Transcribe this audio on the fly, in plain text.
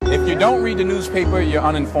If you don't read the newspaper, you're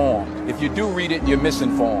uninformed. If you do read it, you're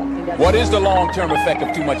misinformed. What is the long-term effect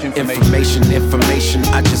of too much information? Information,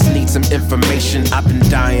 I just need some information. I've been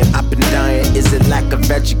dying. Is it lack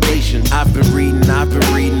of education? I've been reading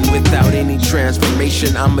without any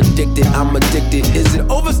transformation. I'm addicted. Is it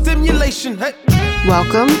overstimulation? Hey.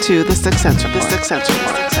 Welcome to the Sixth Sense Report.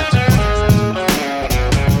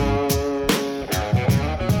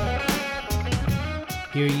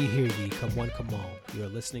 Hear ye, come one, come all. You are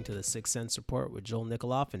listening to the Sixth Sense Report with Joel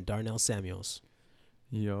Nikoloff and Darnell Samuels.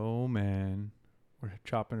 Yo, man. We're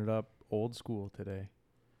chopping it up old school today.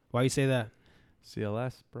 Why you say that?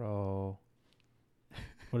 CLS, bro.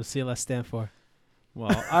 What does CLS stand for?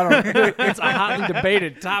 Well, I don't. It's a hotly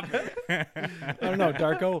debated topic. I don't know,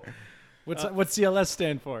 Darko. What's CLS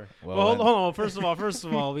stand for? Well, hold on. First of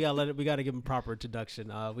all, we gotta give him proper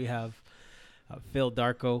introduction. We have Phil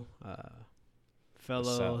Darko,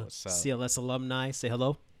 fellow What's up? CLS alumni. Say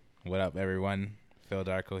hello. What up, everyone? Phil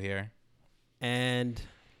Darko here. And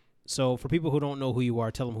so, for people who don't know who you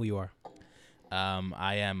are, tell them who you are.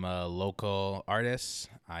 I am a local artist.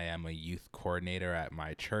 I am a youth coordinator at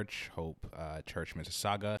my church, Hope Church,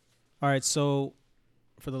 Mississauga. All right, so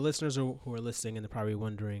for the listeners who are listening and they're probably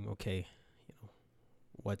wondering, okay,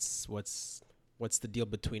 what's the deal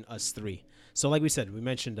between us three? So like we said, we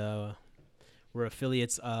mentioned we're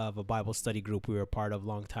affiliates of a Bible study group we were a part of a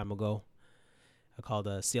long time ago called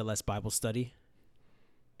CLS Bible Study.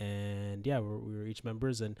 And yeah, we were each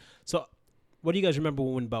members. And so what do you guys remember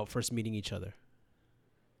when about first meeting each other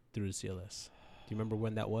through the CLS? Do you remember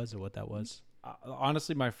when that was or what that was?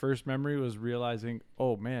 Honestly, my first memory was realizing,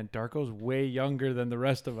 oh man, Darko's way younger than the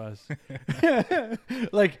rest of us.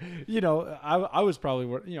 Like, I was probably,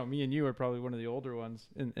 me and you were probably one of the older ones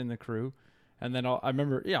in the crew. And then I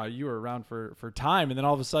remember, you were around for time. And then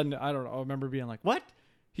all of a sudden, I don't know, I remember being like, what?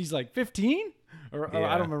 He's like 15? Or I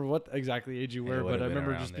don't remember what exactly age you were, but I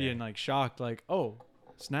remember just being like shocked, like, oh,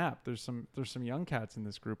 snap, there's some young cats in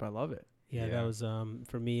this group. I love it. Yeah, that was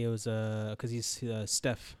for me. It was because he's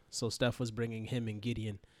Steph, so Steph was bringing him and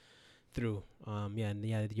Gideon through.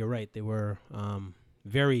 You're right. They were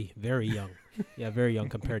very, very young. Yeah, very young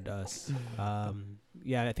compared to us. I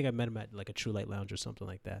think I met him at like a True Light Lounge or something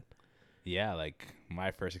like that. Yeah, like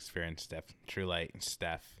my first experience, True Light and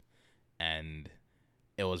Steph, and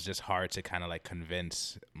it was just hard to kind of like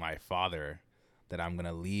convince my father that I'm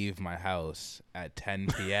gonna leave my house at 10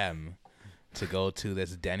 p.m. to go to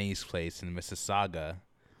this Denny's place in Mississauga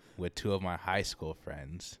with two of my high school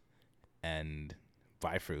friends and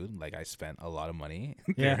buy food. Like, I spent a lot of money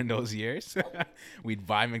during those years. We'd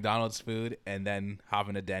buy McDonald's food and then hop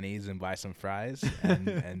into Denny's and buy some fries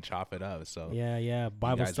and chop it up. So yeah,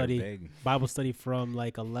 Bible study from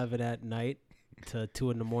like 11 at night to 2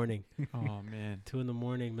 in the morning. Oh man, 2 in the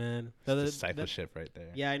morning, man. Discipleship right there.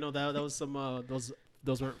 Yeah, I know that was some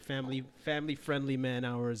those weren't family friendly man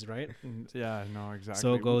hours, right? Yeah, no, exactly.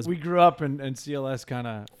 So it goes. We grew up and CLS kind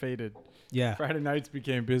of faded. Yeah. Friday nights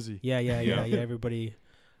became busy. Yeah. Everybody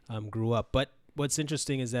grew up. But what's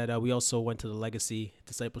interesting is that we also went to the Legacy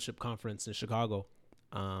Discipleship Conference in Chicago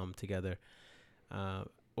together.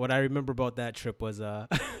 What I remember about that trip was,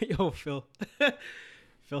 Phil.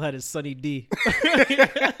 Phil had his Sunny D.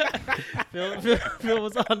 Phil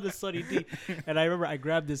was on the Sunny D. And I remember I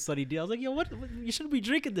grabbed this Sunny D. I was like, what? You shouldn't be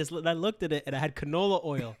drinking this. And I looked at it, and I had canola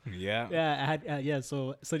oil. Yeah. Yeah, I had,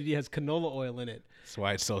 so Sunny D has canola oil in it. That's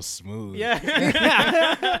why it's so smooth. Yeah.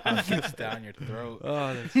 It gets down your throat.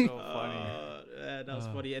 Oh, that's so funny. That was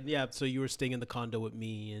funny. And yeah, so you were staying in the condo with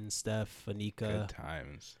me and Steph, Anika. Good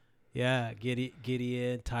times. Yeah,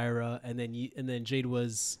 Gideon, Tyra, and then Jade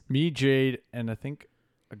was... Me, Jade, and I think...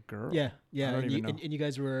 a girl? Yeah. And you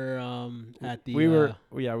guys were at the... We were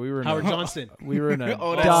in Howard Johnston. We were in a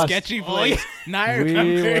that sketchy place. Now you're we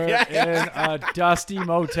were in a dusty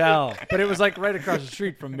motel, but it was like right across the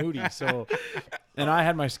street from Moody. So, and I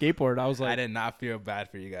had my skateboard. I was like, I did not feel bad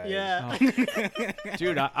for you guys. Yeah.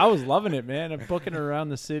 Dude, I was loving it, man. I'm booking around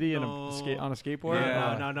the city and on a skateboard.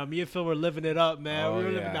 Yeah. No. Me and Phil were living it up, man. We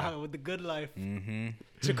were living with the good life. Mm-hmm.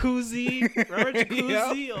 Jacuzzi. Remember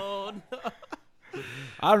jacuzzi? Yep. Oh, no.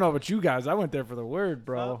 I don't know about you guys. I went there for the word,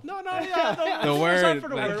 bro. No. The word, for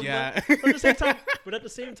the like, word, yeah. But at the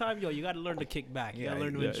same time, you got to learn to kick back. You got to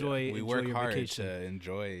learn to enjoy. We work hard to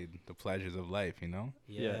enjoy the pleasures of life,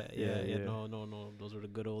 Yeah. No. Those were the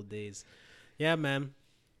good old days. Yeah, man.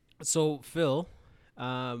 So Phil,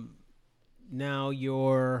 now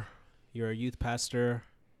you're a youth pastor.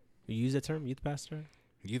 You use that term, youth pastor?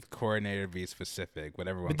 Youth coordinator, be specific.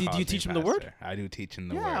 Whatever one. But do you calls me teach them the word? pastor. I do teach them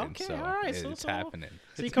the Yeah, word. okay, So all right. it's happening.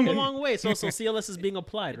 So you come a long way. So CLS is being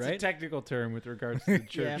applied, It's right? a technical term with regards to the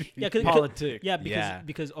church Yeah, cause, politics. Yeah, because Yeah.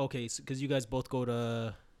 because okay, because you guys both go to,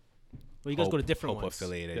 well, you guys Hope, go to different Hope ones.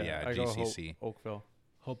 affiliated. Yeah, I go GCC. Oakville.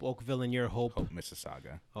 Hope Oakville and you're Hope. Hope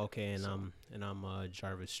Mississauga. Okay, and I'm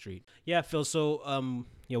Jarvis Street. Yeah, Phil. So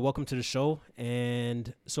welcome to the show,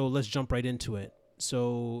 and so let's jump right into it.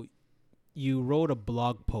 So you wrote a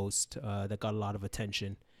blog post that got a lot of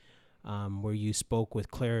attention, where you spoke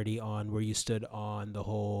with clarity on where you stood on the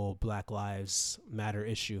whole Black Lives Matter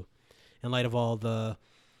issue, in light of all the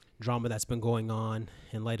drama that's been going on,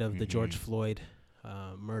 in light of the George Floyd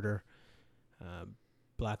murder.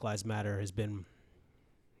 Black Lives Matter has been,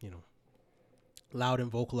 loud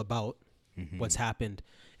and vocal about what's happened.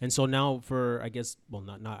 And so now for, I guess, well,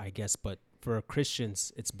 not I guess, but for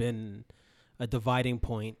Christians, it's been a dividing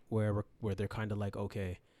point where they're kind of like,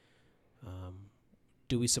 okay,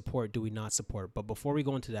 do we support, do we not support? But before we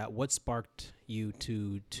go into that, what sparked you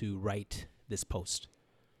to write this post?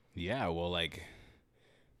 Yeah, well, like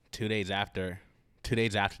 2 days after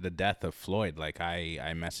the death of Floyd, like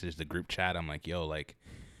I messaged the group chat. I'm like, yo, like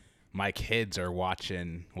my kids are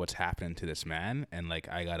watching what's happening to this man, and like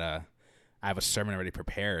I have a sermon already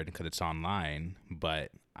prepared because it's online,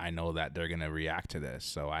 but I know that they're gonna react to this.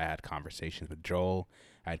 So I had conversations with Joel,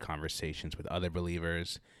 I had conversations with other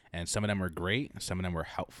believers, and some of them were great, some of them were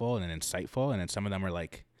helpful and insightful, and then some of them were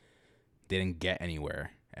like they didn't get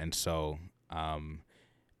anywhere. And so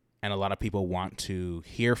and a lot of people want to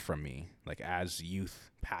hear from me, like as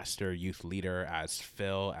youth pastor, youth leader, as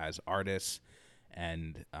Phil, as artist.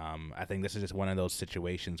 And I think this is just one of those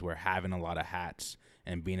situations where having a lot of hats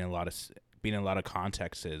and being in a lot of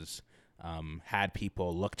contexts had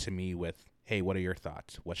people look to me with, hey, what are your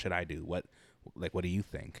thoughts? What should I do? What do you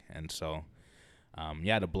think? And so,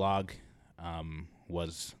 the blog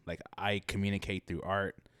was like, I communicate through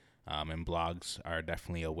art, and blogs are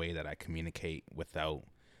definitely a way that I communicate without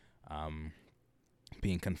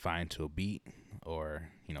being confined to a beat or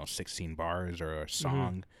 16 bars or a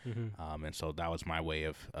song. And so that was my way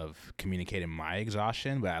of communicating my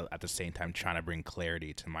exhaustion, but at the same time trying to bring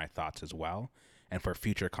clarity to my thoughts as well, and for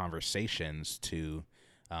future conversations to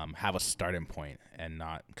have a starting point and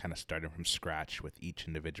not kind of starting from scratch with each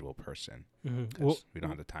individual person. Well, we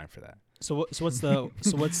don't have the time for that. So what's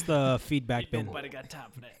the feedback been? Nobody got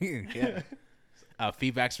time for that. Yeah.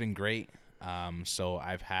 Feedback's been great. So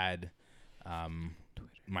I've had one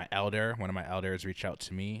of my elders reach out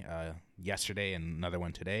to me yesterday and another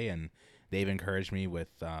one today, and they've encouraged me with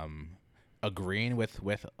agreeing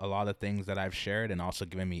with a lot of things that I've shared, and also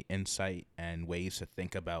giving me insight and ways to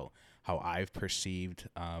think about how I've perceived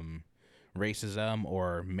racism,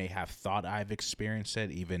 or may have thought I've experienced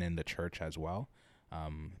it even in the church as well.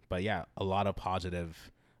 But yeah, a lot of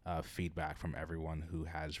positive feedback from everyone who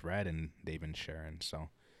has read, and they've been sharing. So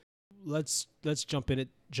let's jump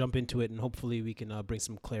into it, and hopefully we can bring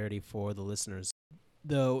some clarity for the listeners.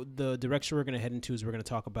 The direction we're going to head into is we're going to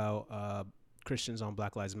talk about Christians on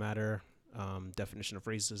Black Lives Matter, definition of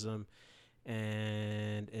racism,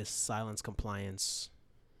 and is silence compliance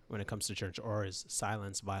when it comes to church, or is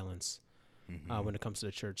silence violence when it comes to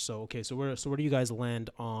the church? So okay, so where do you guys land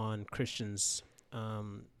on Christians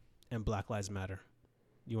and Black Lives Matter?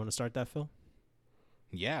 You want to start that, Phil?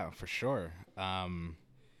 Yeah, for sure. I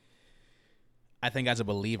think as a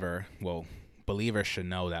believer, believers should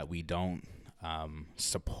know that we don't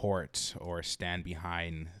support or stand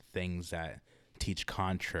behind things that teach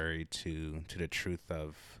contrary to the truth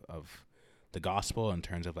of the gospel in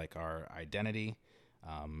terms of like our identity,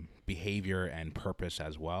 behavior, and purpose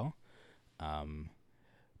as well.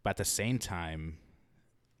 But at the same time,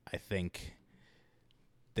 I think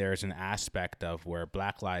there's an aspect of where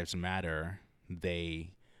Black Lives Matter,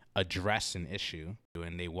 they address an issue,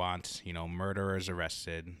 and they want murderers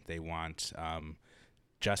arrested, they want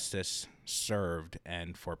justice served,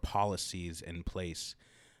 and for policies in place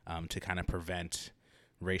to kind of prevent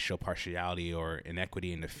racial partiality or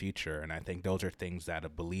inequity in the future. And I think those are things that a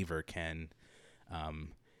believer can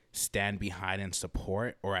stand behind and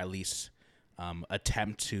support, or at least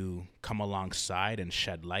attempt to come alongside and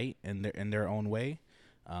shed light in their own way.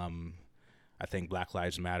 I think Black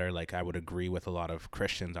Lives Matter, like I would agree with a lot of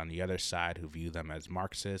Christians on the other side who view them as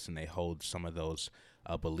Marxists, and they hold some of those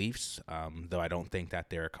beliefs, though I don't think that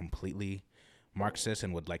they're completely Marxist,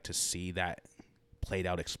 and would like to see that played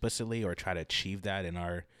out explicitly or try to achieve that in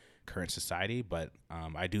our current society. But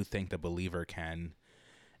I do think the believer can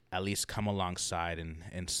at least come alongside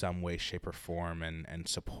in some way, shape, or form, and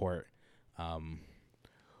support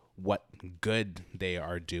what good they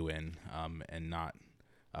are doing, and not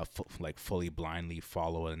like fully blindly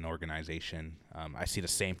follow an organization. I see the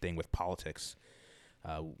same thing with politics.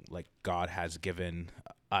 Like God has given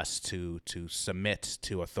us to submit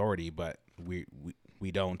to authority, but we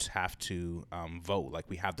don't have to vote. Like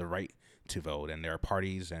we have the right to vote, and there are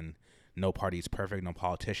parties, and no party is perfect, no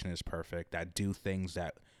politician is perfect, that do things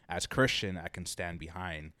that as Christian I can stand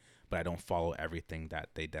behind, but I don't follow everything that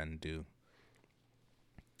they then do.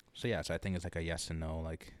 So yeah, so I think it's like a yes and no,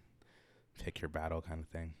 like pick your battle kind of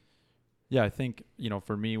thing. Yeah, I think,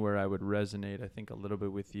 for me, where I would resonate, I think a little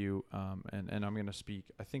bit with you, and I'm going to speak,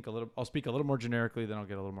 I'll speak a little more generically, then I'll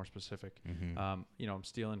get a little more specific. Mm-hmm. I'm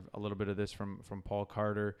stealing a little bit of this from Paul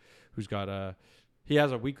Carter, who's got he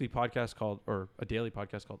has a weekly podcast or a daily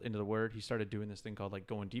podcast called Into the Word. He started doing this thing called like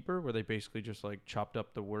Going Deeper, where they basically just like chopped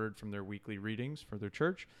up the word from their weekly readings for their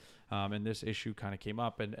church. And this issue kind of came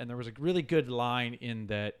up, and there was a really good line in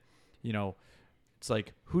that, it's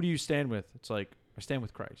like, who do you stand with? It's like, I stand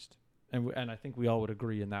with Christ. And I think we all would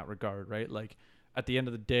agree in that regard, right? Like at the end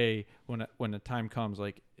of the day, when the time comes,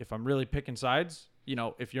 like if I'm really picking sides,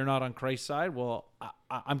 if you're not on Christ's side, well,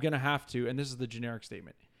 I'm going to have to, and this is the generic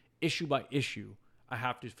statement, issue by issue, I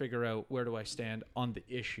have to figure out where do I stand on the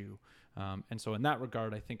issue. And so in that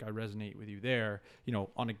regard, I think I resonate with you there.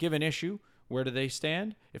 On a given issue, where do they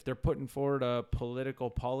stand? If they're putting forward a political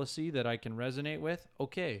policy that I can resonate with,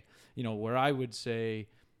 okay. Where I would say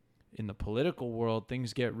in the political world,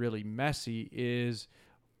 things get really messy is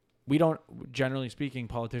we don't, generally speaking,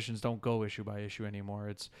 politicians don't go issue by issue anymore.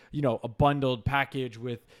 It's, a bundled package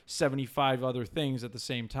with 75 other things at the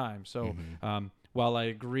same time. So while I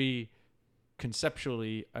agree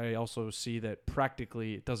conceptually, I also see that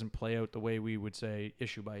practically it doesn't play out the way we would say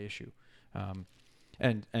issue by issue.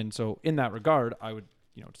 And so in that regard, I would,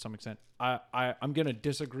 to some extent, I'm going to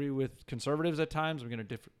disagree with conservatives at times. I'm going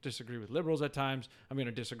to disagree with liberals at times. I'm going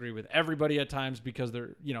to disagree with everybody at times because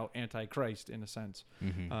they're, anti-Christ in a sense.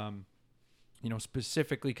 Mm-hmm.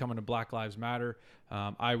 Specifically coming to Black Lives Matter,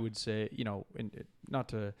 I would say,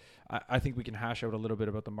 I think we can hash out a little bit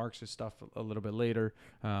about the Marxist stuff a little bit later.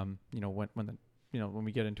 When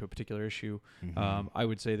we get into a particular issue, I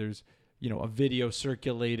would say there's, a video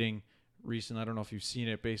circulating recently. I don't know if you've seen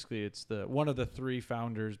it. Basically, it's one of the three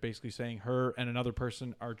founders basically saying her and another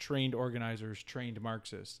person are trained organizers, trained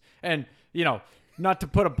Marxists. And, not to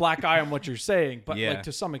put a black eye on what you're saying, but like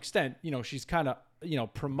to some extent, she's kind of,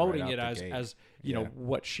 promoting it as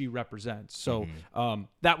what she represents. So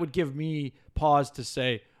that would give me pause to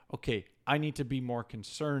say, okay, I need to be more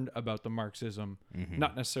concerned about the Marxism,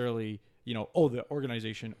 not necessarily, the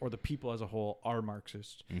organization or the people as a whole are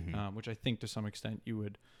Marxist, which I think to some extent you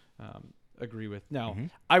would agree with. Now,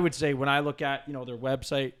 I would say when I look at, their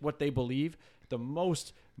website, what they believe, the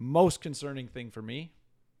most concerning thing for me,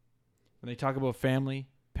 when they talk about family,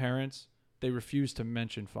 parents, they refuse to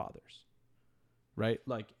mention fathers, right?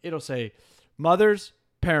 Like it'll say mothers,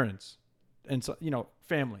 parents, and so,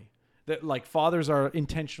 family. That like fathers are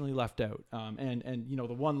intentionally left out. And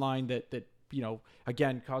the one line that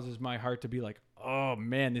again causes my heart to be like, oh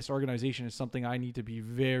man, this organization is something I need to be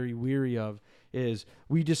very weary of, is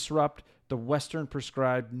we disrupt the Western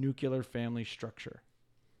prescribed nuclear family structure.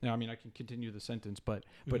 Now, I mean, I can continue the sentence, but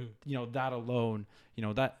that alone,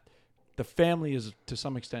 that the family is to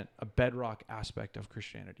some extent a bedrock aspect of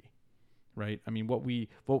Christianity, right? I mean,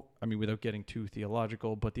 without getting too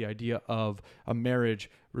theological, but the idea of a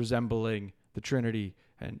marriage resembling the Trinity,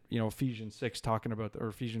 and Ephesians 6 talking about, or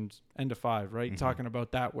Ephesians end of 5, right? Talking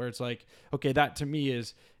about that, where it's like, okay, that to me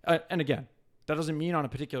is, and again, that doesn't mean on a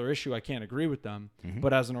particular issue I can't agree with them,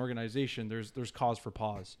 but as an organization, there's cause for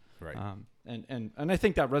pause, right? And I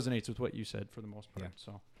think that resonates with what you said for the most part.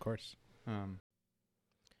 So of course,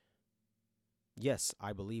 yes,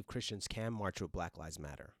 I believe Christians can march with Black Lives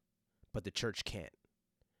Matter, but the church can't.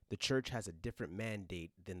 The church has a different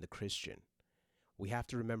mandate than the Christian. We have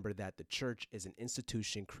to remember that the church is an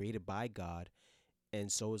institution created by God,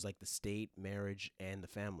 and so is like the state, marriage, and the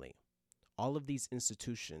family. All of these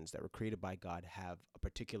institutions that were created by God have a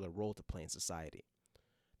particular role to play in society.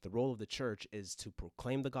 The role of the church is to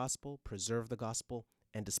proclaim the gospel, preserve the gospel,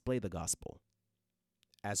 and display the gospel.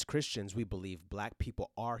 As Christians, we believe black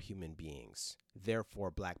people are human beings.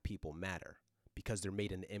 Therefore, black people matter because they're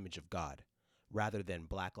made in the image of God, rather than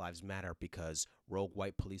Black Lives Matter because rogue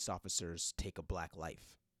white police officers take a black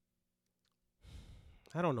life.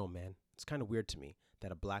 I don't know, man. It's kind of weird to me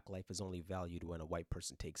that a black life is only valued when a white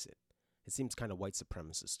person takes it. It seems kind of white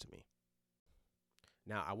supremacist to me.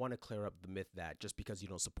 Now, I want to clear up the myth that just because you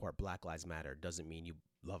don't support Black Lives Matter doesn't mean you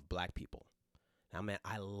love black people. Now, man,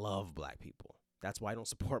 I love black people. That's why I don't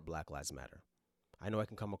support Black Lives Matter. I know I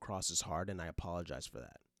can come across as hard, and I apologize for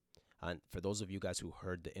that. For those of you guys who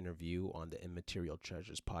heard the interview on the Immaterial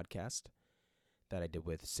Treasures podcast that I did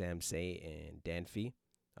with Sam Say and Dan Fee,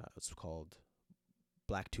 it's called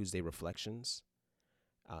Black Tuesday Reflections.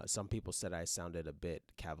 Some people said I sounded a bit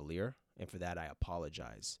cavalier, and for that I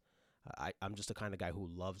apologize. I'm just the kind of guy who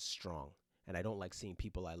loves strong, and I don't like seeing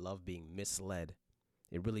people I love being misled.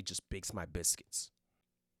 It really just bakes my biscuits.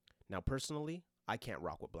 Now, personally, I can't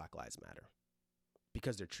rock with Black Lives Matter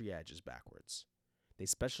because their triage is backwards. They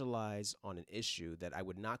specialize on an issue that I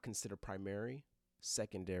would not consider primary,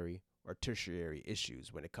 secondary, or tertiary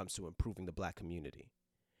issues when it comes to improving the black community.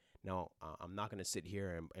 Now, I'm not going to sit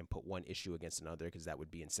here and put one issue against another because that would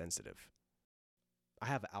be insensitive. I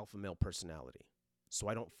have an alpha male personality, so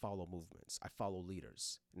I don't follow movements. I follow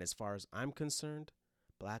leaders. And as far as I'm concerned,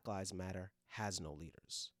 Black Lives Matter has no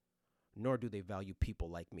leaders, nor do they value people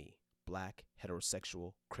like me, black,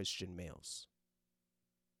 heterosexual, Christian males.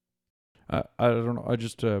 I don't know.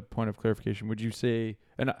 Just a point of clarification. Would you say,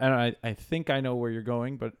 and I think I know where you're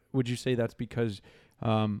going, but would you say that's because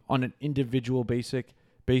on an individual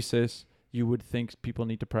basis, you would think people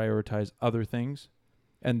need to prioritize other things,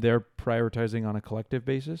 and they're prioritizing on a collective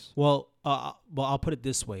basis? Well, I'll put it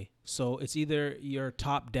this way. So it's either your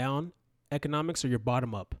top-down economics or your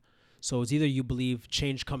bottom-up. So it's either you believe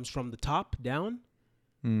change comes from the top down,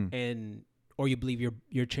 or you believe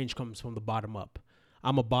your change comes from the bottom up.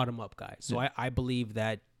 I'm a bottom-up guy, so I believe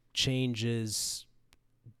that change is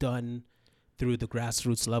done through the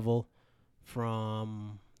grassroots level,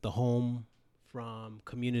 from the home, from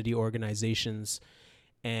community organizations,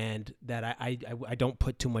 and that I don't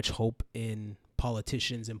put too much hope in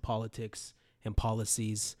politicians and politics and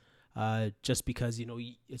policies, just because, you know,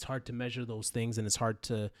 it's hard to measure those things and it's hard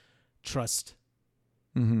to trust.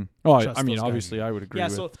 Mm-hmm. Oh, Trust I mean, those obviously, guys. I would agree Yeah,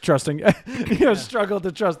 with so- trusting. Struggle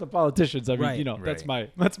to trust the politicians. I mean, Right. you know,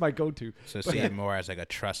 Right. that's my go-to. So see it more as like a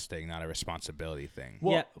trust thing, not a responsibility thing.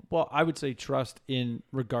 Well, I would say trust in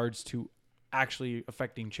regards to actually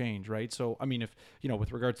affecting change, right? So, I mean, if, you know,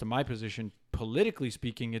 with regards to my position, politically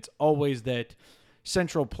speaking, it's always that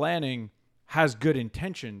central planning has good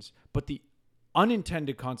intentions, but the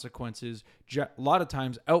unintended consequences a lot of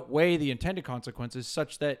times outweigh the intended consequences,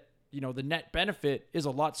 such that, you know, the net benefit is a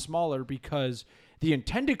lot smaller because the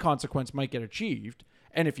intended consequence might get achieved.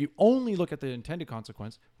 And if you only look at the intended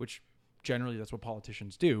consequence, which generally that's what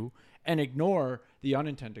politicians do, and ignore the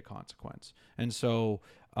unintended consequence. And so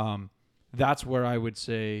that's where I would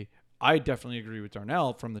say I definitely agree with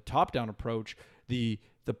Darnell. From the top-down approach, the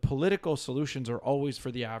political solutions are always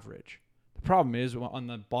for the average. The problem is on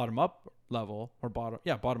the bottom-up level, or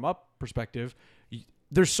bottom-up perspective,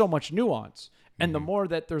 there's so much nuance. And the more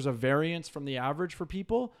that there's a variance from the average for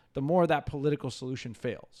people, the more that political solution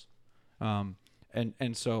fails.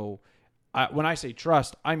 And so when I say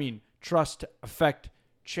trust, I mean trust to affect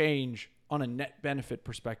change on a net benefit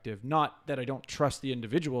perspective, not that I don't trust the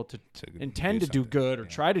individual to intend to do good or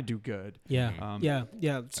try to do good. Yeah.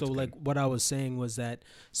 Yeah. So like what I was saying was that,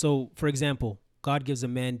 so for example, God gives a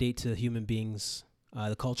mandate to human beings,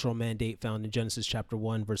 the cultural mandate found in Genesis chapter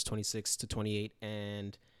 1, verse 26 to 28,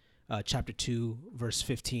 and chapter 2, verse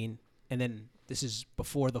 15. And then this is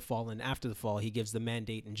before the fall, and after the fall, he gives the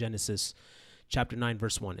mandate in Genesis chapter 9,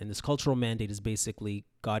 verse 1. And this cultural mandate is basically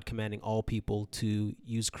God commanding all people to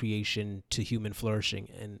use creation to human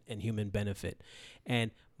flourishing and human benefit.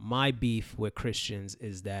 And my beef with Christians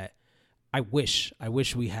is that I wish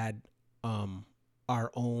we had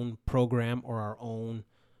our own program or our own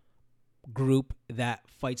group that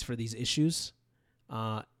fights for these issues,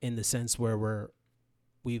 in the sense where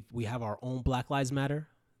we have our own Black Lives Matter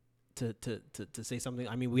to say something.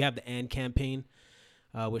 I mean, we have the AND campaign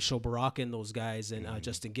with Sho Baraka and those guys, and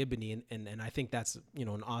Justin Giboney, and I think that's, you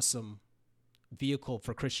know, an awesome vehicle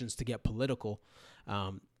for Christians to get political.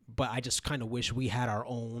 But I just kind of wish we had our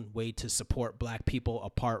own way to support black people,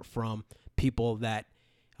 apart from people that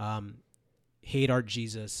hate our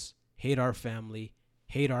Jesus, hate our family,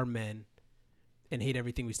 hate our men, and hate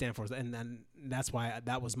everything we stand for. And then that's why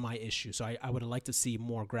that was my issue. So I would like to see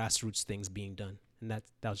more grassroots things being done. And that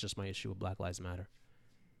was just my issue with Black Lives Matter.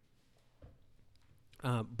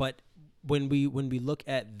 But when we look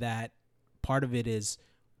at that, part of it is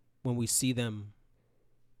when we see them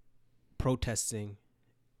protesting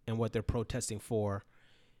and what they're protesting for,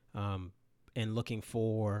 and looking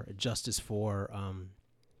for justice for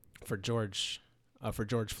George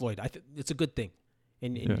Floyd. It's a good thing,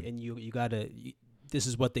 and you gotta. This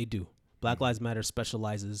is what they do. Black Lives Matter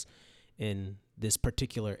specializes in this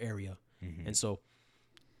particular area, and so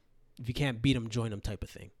if you can't beat them, join them, type of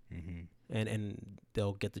thing, and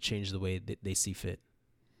they'll get the change the way that they see fit.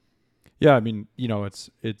 Yeah, I mean, you know, it's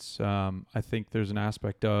I think there's an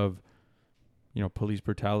aspect of police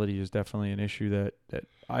brutality is definitely an issue that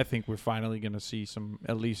I think we're finally going to see some,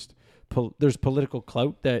 at least there's political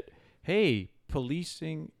clout that, hey,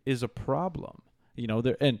 policing is a problem.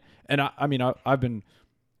 There I've been,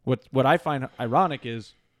 what I find ironic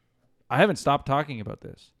is I haven't stopped talking about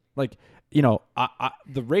this. Like,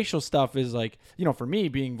 the racial stuff is like, for me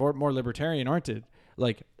being more libertarian oriented,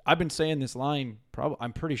 like I've been saying this line,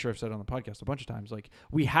 I'm pretty sure I've said it on the podcast a bunch of times. Like,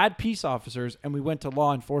 we had peace officers and we went to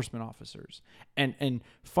law enforcement officers. And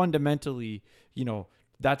fundamentally,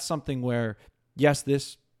 that's something where, yes,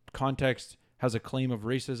 this context has a claim of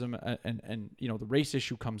racism and the race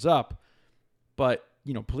issue comes up. But,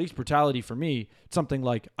 police brutality for me, it's something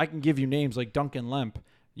like, I can give you names like Duncan Lemp,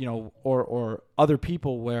 or other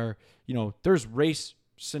people where, there's race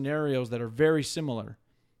scenarios that are very similar.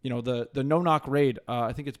 The no-knock raid,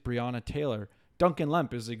 I think it's Breonna Taylor. Duncan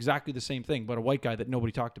Lemp is exactly the same thing, but a white guy that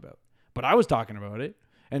nobody talked about. But I was talking about it.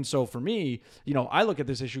 And so for me, I look at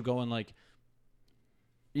this issue going like,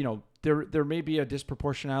 there may be a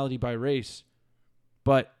disproportionality by race,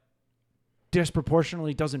 but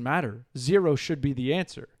disproportionately doesn't matter. 0 should be the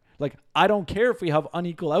answer. Like, I don't care if we have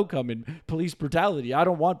unequal outcome in police brutality. I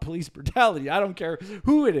don't want police brutality. I don't care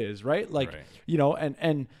who it is, right? Like,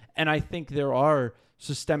 right. And I think there are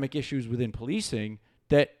systemic issues within policing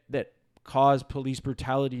that cause police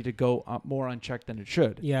brutality to go more unchecked than it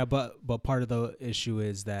should. Yeah, but part of the issue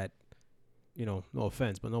is that, no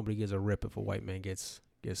offense, but nobody gives a rip if a white man gets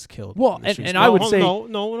killed. Well, and I would say no,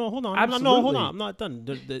 hold on. Absolutely. Hold on. I'm not done.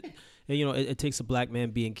 It takes a black man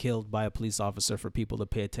being killed by a police officer for people to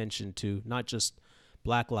pay attention to not just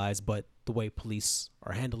black lives, but the way police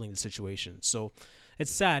are handling the situation. So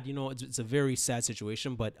it's sad, it's a very sad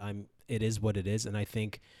situation, but it is what it is. And I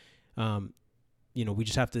think, we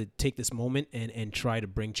just have to take this moment and try to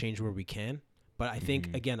bring change where we can. But I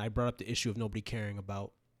think, again, I brought up the issue of nobody caring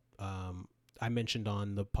about, I mentioned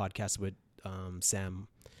on the podcast with Sam,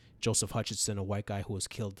 Joseph Hutchinson, a white guy who was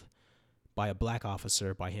killed by a black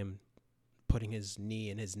officer, by him putting his knee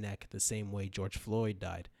in his neck the same way George Floyd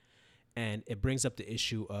died. And it brings up the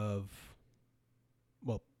issue of,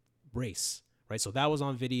 race, right? So that was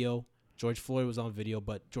on video. George Floyd was on video,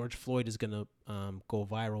 but George Floyd is going to go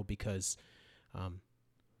viral because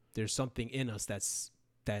there's something in us that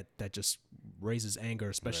just raises anger,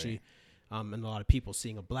 especially in a lot of people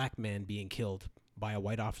seeing a black man being killed by a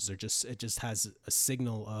white officer. It just has a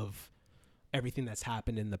signal of everything that's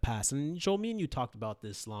happened in the past. And Joel, me and you talked about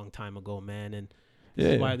this a long time ago, man. And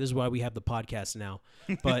this is why we have the podcast now.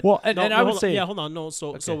 But well, I would say, hold on. No.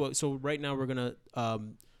 So right now we're going to,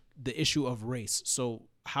 the issue of race. So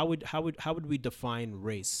how would we define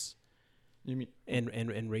race? You mean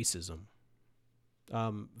and racism?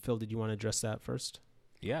 Phil, did you want to address that first?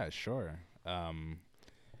 Yeah, sure.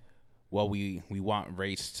 Well, we want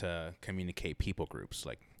race to communicate people groups.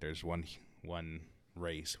 Like, there's one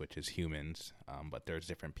race, which is humans, but there's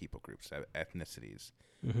different people groups, ethnicities.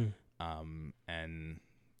 And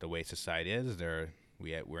the way society is,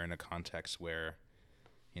 we're in a context where,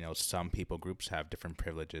 some people groups have different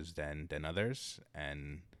privileges than others.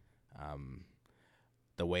 And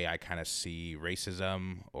the way I kind of see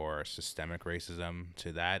racism or systemic racism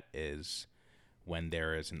to that is when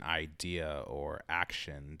there is an idea or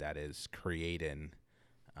action that is creating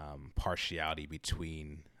partiality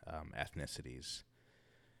between ethnicities.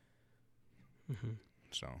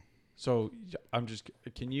 So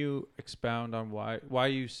can you expound on why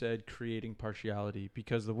you said creating partiality?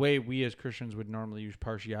 Because the way we as Christians would normally use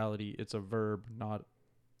partiality, it's a verb, not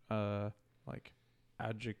like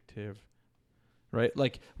adjective, right?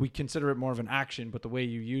 Like, we consider it more of an action, but the way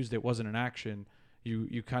you used it wasn't an action.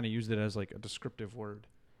 You kind of used it as like a descriptive word.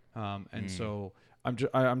 So I'm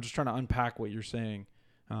just trying to unpack what you're saying.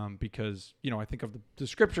 Because, I think of the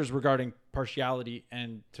scriptures regarding partiality,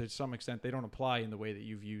 and to some extent they don't apply in the way that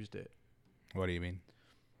you've used it. What do you mean?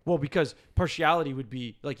 Well, because partiality would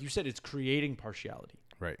be, like you said, it's creating partiality.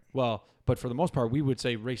 Right. Well, but for the most part, we would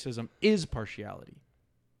say racism is partiality.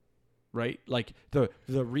 Right? Like, the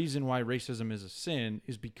reason why racism is a sin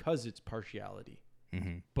is because it's partiality.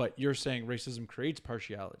 But you're saying racism creates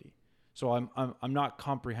partiality. So I'm not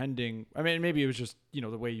comprehending. I mean, maybe it was just,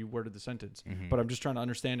 the way you worded the sentence, but I'm just trying to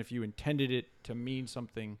understand if you intended it to mean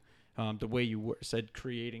something the way you said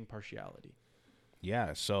creating partiality.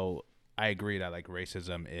 Yeah. So I agree that, like,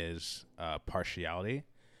 racism is partiality.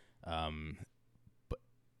 And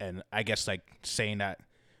I guess, like, saying that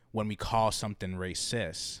when we call something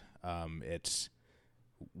racist, it's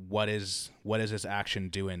what is this action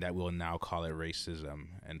doing that we'll now call it racism?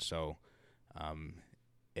 And so,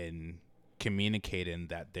 in communicating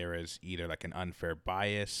that there is either like an unfair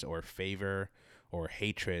bias or favor or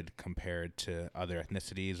hatred compared to other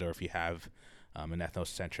ethnicities, or if you have an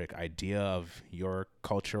ethnocentric idea of your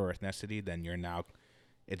culture or ethnicity, then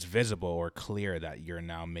it's visible or clear that you're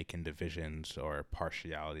now making divisions or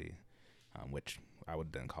partiality, which I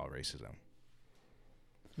would then call racism.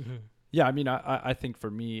 Mm-hmm. Yeah, I mean, I think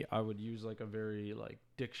for me, I would use like a very like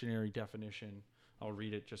dictionary definition. I'll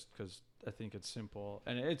read it just because I think it's simple,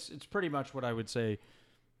 and it's pretty much what I would say,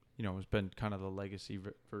 has been kind of the legacy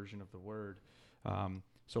version of the word.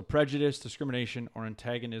 So prejudice, discrimination, or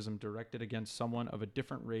antagonism directed against someone of a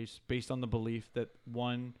different race based on the belief that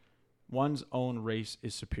one's own race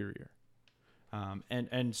is superior.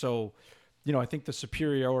 And so, I think the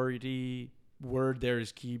superiority word there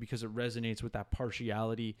is key because it resonates with that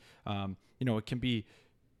partiality. It can be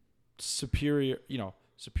superior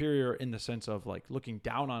in the sense of like looking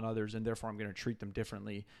down on others and therefore I'm going to treat them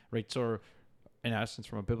differently. Right. So in essence,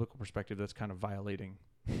 from a biblical perspective, that's kind of violating,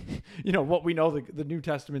 what we know the New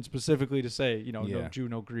Testament specifically to say, no Jew,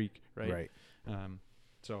 no Greek. Right.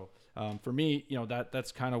 So for me,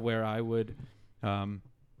 that's kind of where I would,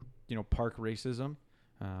 park racism.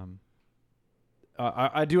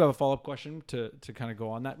 I do have a follow-up question to kind of go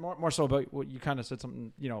on that more so about what you kind of said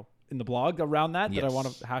something, in the blog around that I want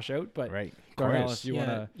to hash out, but right. Darnell, if you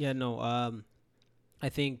want to. I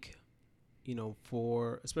think,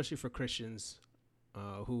 especially for Christians,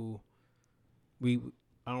 who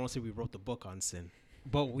I don't want to say we wrote the book on sin,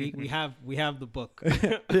 but we have the book.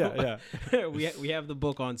 yeah. we have the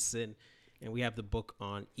book on sin, and we have the book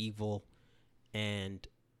on evil, and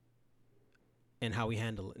how we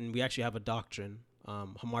handle it. And we actually have a doctrine,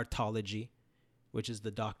 hamartology, which is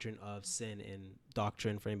the doctrine of sin. And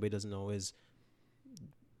doctrine, for anybody who doesn't know, is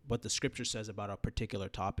what the scripture says about a particular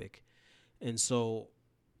topic. And so,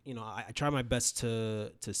 I try my best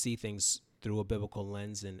to see things through a biblical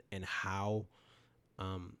lens and how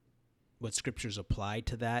what scriptures apply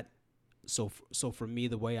to that. So for me,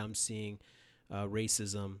 the way I'm seeing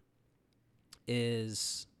racism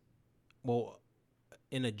is,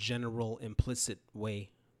 in a general implicit way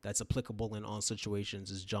that's applicable in all situations,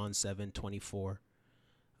 is John 7:24.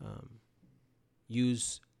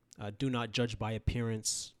 Do not judge by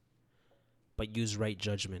appearance, but use right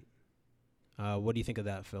judgment. What do you think of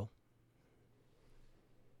that, Phil?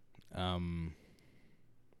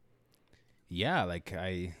 Yeah, like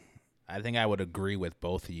I think I would agree with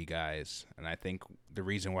both of you guys, and I think the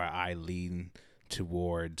reason why I lean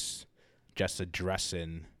towards just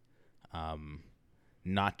addressing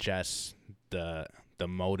not just the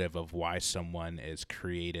motive of why someone is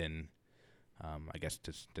creating I guess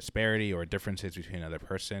disparity or differences between another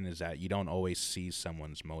person, is that you don't always see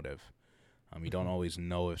someone's motive. You don't always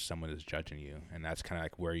know if someone is judging you, and that's kind of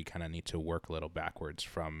like where you kind of need to work a little backwards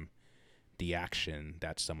from the action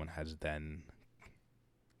that someone has then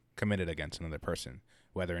committed against another person,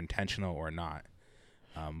 whether intentional or not.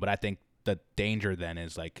 But I think the danger then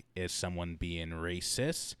is like, is someone being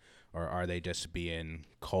racist, or are they just being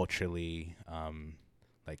culturally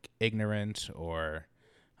like ignorant, or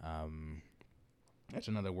that's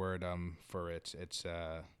another word for it.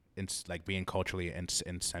 It's like being culturally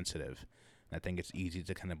insensitive. And I think it's easy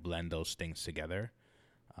to kind of blend those things together,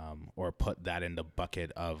 or put that in the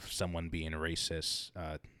bucket of someone being racist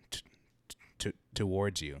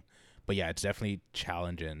towards you. But yeah, it's definitely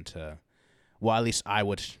challenging to, well, at least I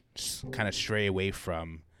would kind of stray away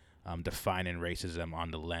from defining racism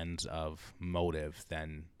on the lens of motive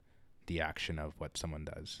than the action of what someone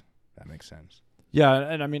does. That makes sense. Yeah,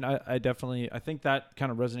 and I mean, I definitely, I think that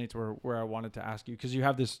kind of resonates where I wanted to ask you, because you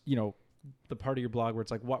have this, the part of your blog where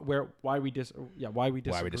it's like, why we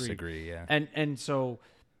disagree, yeah. And so,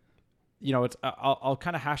 it's I'll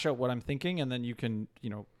kind of hash out what I'm thinking, and then you can,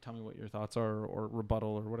 tell me what your thoughts are, or rebuttal,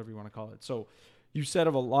 or whatever you want to call it. So, you said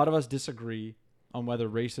a lot of us disagree on whether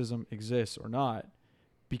racism exists or not,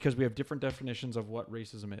 because we have different definitions of what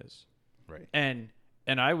racism is. Right.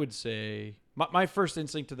 And I would say my first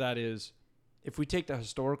instinct to that is, if we take the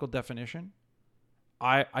historical definition,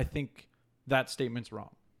 I think that statement's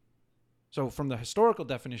wrong. So from the historical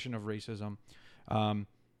definition of racism,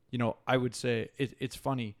 I would say it's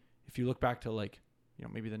funny. If you look back to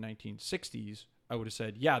maybe the 1960s, I would have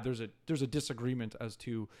said, yeah, there's a disagreement as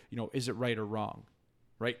to, is it right or wrong,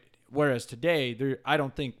 right? Whereas today, I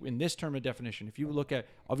don't think in this term of definition, if you look at,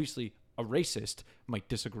 obviously, a racist might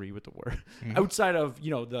disagree with the word. Mm-hmm. Outside of,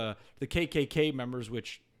 the KKK members,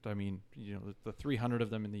 which, I mean, the 300 of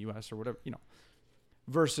them in the U.S. or whatever,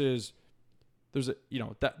 versus there's a,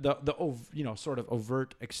 sort of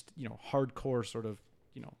overt, hardcore sort of,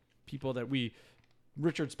 people that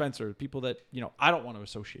Richard Spencer, people that, I don't want to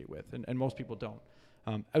associate with, and most people don't.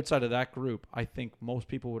 Outside of that group, I think most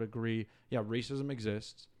people would agree, yeah, racism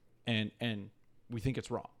exists, and we think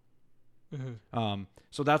it's wrong.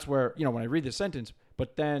 So that's where, when I read this sentence,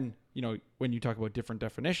 but then, when you talk about different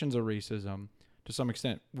definitions of racism, to some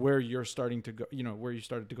extent, where you're starting to go, where you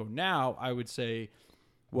started to go now, I would say,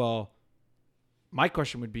 well, my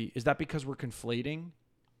question would be, is that because we're conflating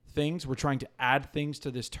things? We're trying to add things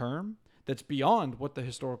to this term that's beyond what the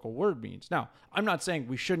historical word means. Now, I'm not saying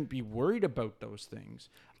we shouldn't be worried about those things.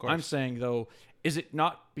 I'm saying, though, isn't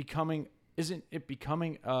it becoming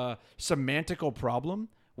a semantical problem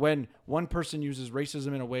when one person uses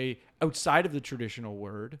racism in a way outside of the traditional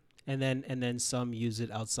word, and then some use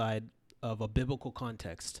it outside of a biblical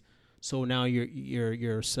context? So now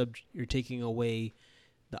you're taking away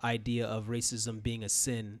the idea of racism being a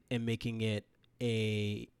sin and making it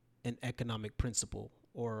an economic principle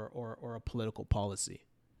or a political policy.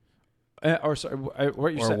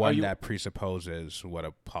 That presupposes what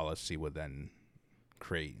a policy would then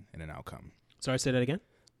create in an outcome. Sorry, say that again.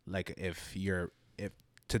 Like if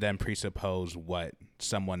to then presuppose what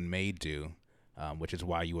someone may do, which is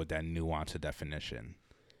why you would then nuance a definition.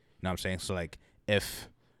 You know what I'm saying? So like if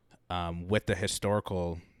with the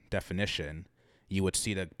historical definition, you would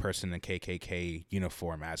see the person in the KKK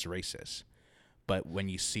uniform as racist. But when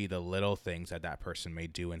you see the little things that person may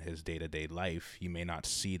do in his day-to-day life, you may not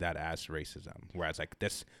see that as racism. Whereas like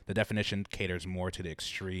the definition caters more to the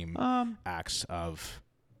extreme acts of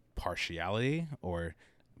partiality or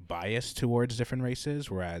bias towards different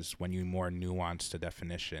races. Whereas when you more nuance the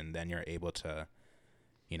definition, then you're able to,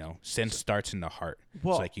 sin starts in the heart.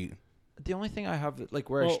 Well, so like the only thing I have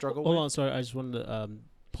where I struggle hold with. on, sorry, I just wanted to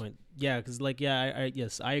point. Yeah, because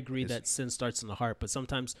I agree that sin starts in the heart, but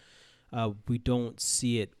sometimes we don't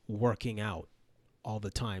see it working out all the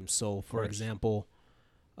time. So, for example,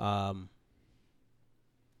 like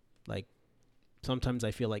sometimes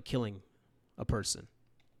I feel like killing a person.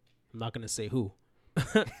 I'm not going to say who,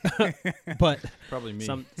 but probably me.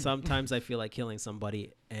 Sometimes I feel like killing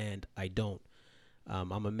somebody and I don't.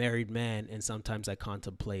 I'm a married man and sometimes I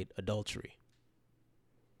contemplate adultery.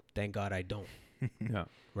 Thank God I don't. Yeah.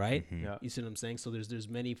 Right? Mm-hmm. Yeah. You see what I'm saying? So there's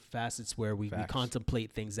many facets where we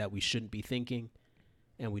contemplate things that we shouldn't be thinking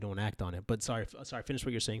and we don't act on it. But sorry, finish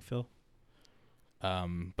what you're saying, Phil.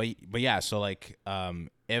 But yeah, so like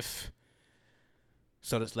it's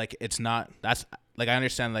like it's not, that's like, I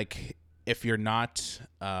understand, like if you're not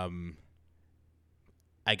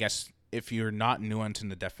I guess if you're not nuanced in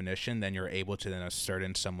the definition, then you're able to then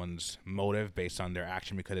ascertain someone's motive based on their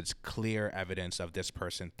action, because it's clear evidence of this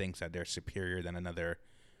person thinks that they're superior than another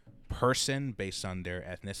person based on their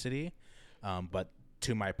ethnicity. But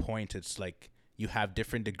to my point, it's like you have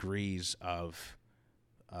different degrees of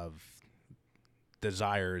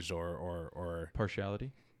desires or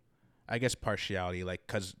partiality. I guess partiality, like,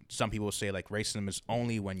 because some people say like racism is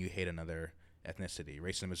only when you hate another ethnicity.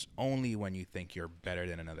 Racism is only when you think you're better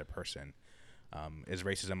than another person. Is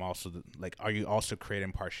racism also like, are you also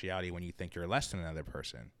creating partiality when you think you're less than another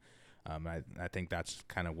person? I think that's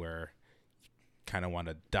kind of where kind of want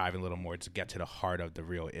to dive a little more to get to the heart of the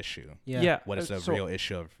real issue. Yeah. What is the real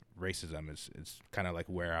issue of racism is kind of like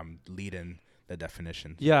where I'm leading the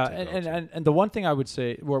definition. Yeah, and the one thing I would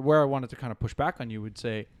say where I wanted to kind of push back on you would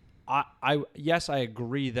say, I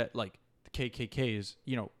agree that like the KKK is,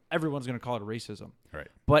 everyone's going to call it racism. Right.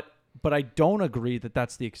 But I don't agree that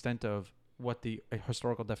that's the extent of what the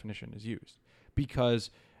historical definition is used, because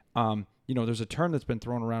there's a term that's been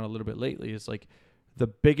thrown around a little bit lately. It's like the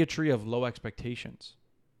bigotry of low expectations,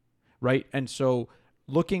 right? And so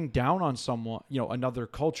looking down on someone, another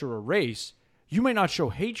culture or race, you may not show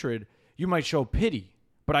hatred, you might show pity,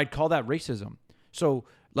 but I'd call that racism. So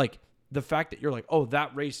like the fact that you're like, oh,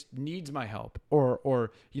 that race needs my help,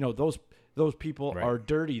 or those people right. are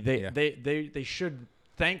dirty. They should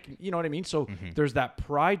thank, you know what I mean? So there's that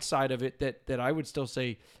pride side of it that I would still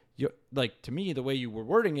say, like, to me, the way you were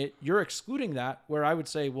wording it, you're excluding that, where I would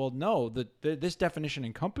say, well, no, this definition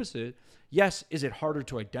encompasses, yes, is it harder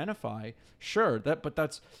to identify? Sure,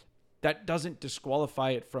 that doesn't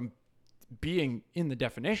disqualify it from being in the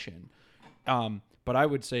definition. But I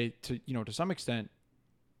would say to some extent,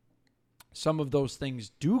 some of those things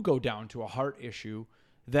do go down to a heart issue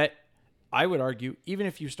that I would argue, even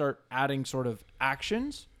if you start adding sort of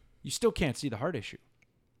actions, you still can't see the heart issue,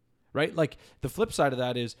 right? Like the flip side of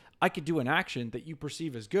that is I could do an action that you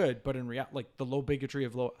perceive as good, but in reality, like the bigotry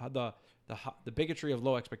of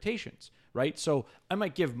low expectations, right? So I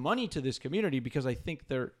might give money to this community because I think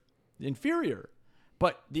they're inferior,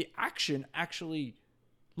 but the action actually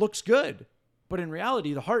looks good, but in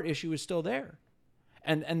reality, the heart issue is still there.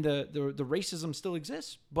 And the racism still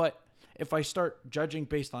exists, but if I start judging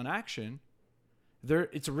based on action,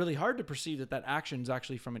 it's really hard to perceive that action is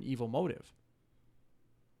actually from an evil motive.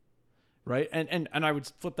 Right. And I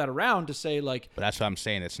would flip that around to say, like, but that's what I'm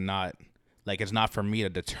saying. It's not for me to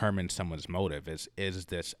determine someone's motive. Is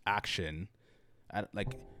this action,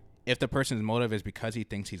 like, if the person's motive is because he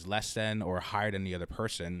thinks he's less than or higher than the other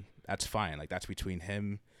person, that's fine. Like, that's between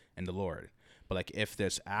him and the Lord. But like, if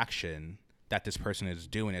this action that this person is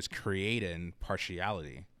doing is creating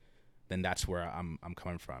partiality, then that's where I'm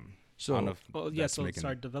coming from. So,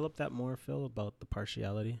 develop that more, Phil, about the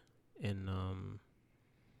partiality and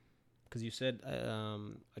because you said I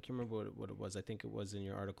can't remember what it was. I think it was in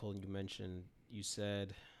your article, and you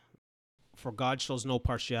said, "For God shows no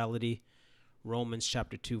partiality." Romans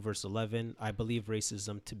chapter 2 verse 11. I believe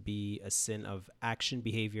racism to be a sin of action,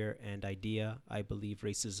 behavior, and idea. I believe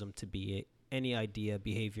racism to be any idea,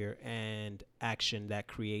 behavior, and action that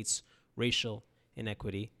creates racial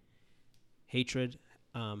inequity. Hatred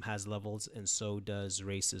has levels, and so does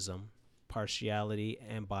racism. Partiality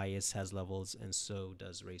and bias has levels, and so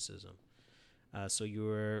does racism. So you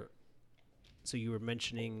were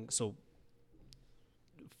mentioning,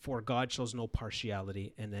 for God shows no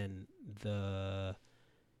partiality, and then the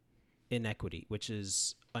inequity, which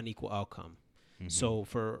is unequal outcome. Mm-hmm. So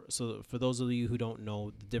for those of you who don't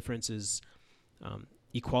know, the difference is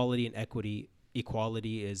equality and equity.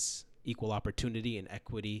 Equality is equal opportunity, and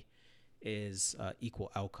equity is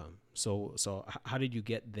equal outcome. So how did you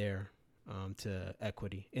get there to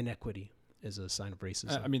equity? Inequity is a sign of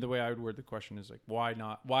racism. I mean, the way I would word the question is like,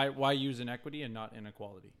 why use inequity and not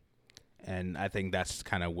inequality? And I think that's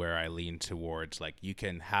kind of where I lean towards. Like, you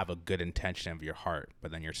can have a good intention of your heart,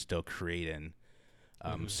 but then you're still creating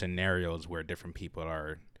scenarios where different people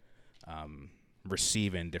are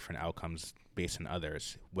receiving different outcomes based on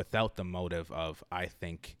others without the motive of, I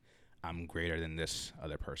think I'm greater than this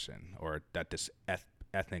other person, or that this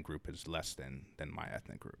ethnic group is less than my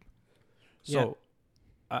ethnic group. So,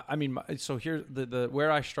 yeah. I mean, so here's the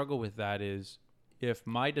where I struggle with that is, if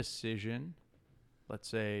my decision, let's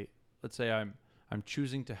say I'm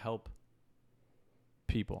choosing to help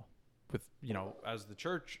people with, as the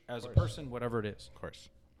church, as a person, whatever it is. Of course.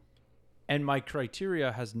 And my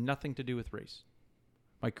criteria has nothing to do with race.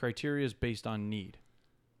 My criteria is based on need.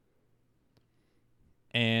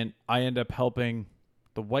 And I end up helping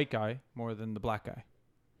the white guy more than the black guy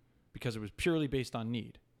because it was purely based on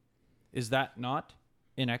need. Is that not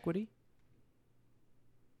inequity?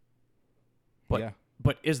 But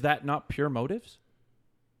is that not pure motives?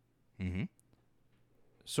 Mm-hmm.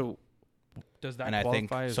 So does that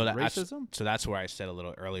qualify as racism? So that's where I said a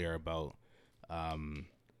little earlier about,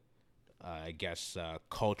 I guess,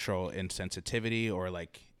 cultural insensitivity, or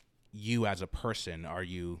like, you as a person, are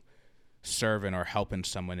you serving or helping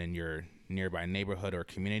someone in your nearby neighborhood or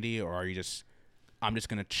community, or are you I'm just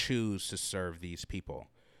going to choose to serve these people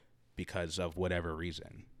because of whatever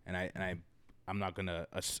reason? And I'm not going to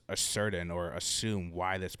ascertain or assume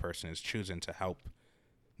why this person is choosing to help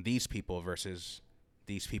these people versus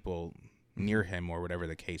these people near him, or whatever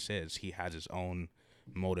the case is. He has his own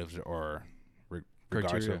motives or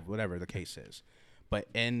regards of whatever the case is. But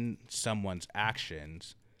in someone's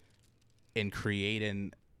actions, in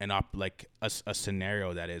creating a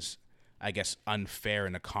scenario that is, I guess, unfair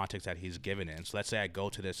in the context that he's given in. So let's say I go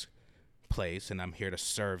to this place and I'm here to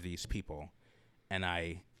serve these people, and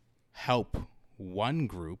I help one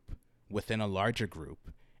group within a larger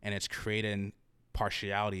group, and it's creating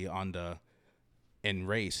partiality in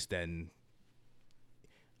race, then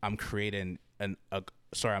I'm creating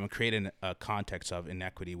a context of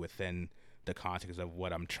inequity within the context of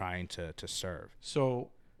what I'm trying to serve. So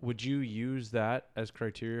would you use that as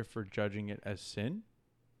criteria for judging it as sin?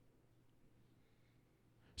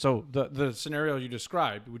 So the scenario you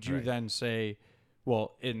described, would you then say,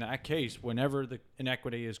 well, in that case, whenever the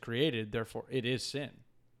inequity is created, therefore it is sin?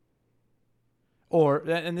 Or,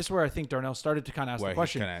 and this is where I think Darnell started to kind of ask the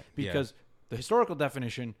question, because the historical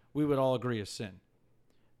definition, we would all agree, is sin.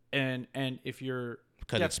 And if you're...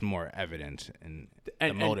 Because it's more evident, and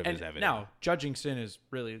the motive is evident. Now, judging sin is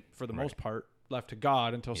really, for the most part, left to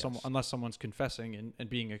God unless someone's confessing and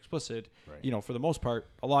being explicit. Right. For the most part,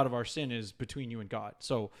 a lot of our sin is between you and God.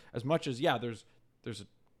 So as much as, there's a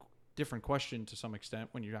different question to some extent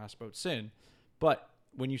when you ask about sin, but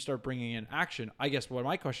when you start bringing in action, I guess what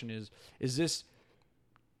my question is this,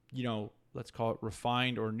 let's call it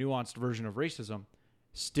refined or nuanced version of racism,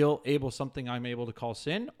 still something I'm able to call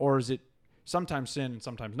sin, or is it sometimes sin and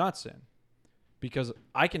sometimes not sin? Because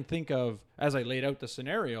I can think of, as I laid out the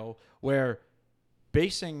scenario, where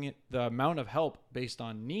basing the amount of help based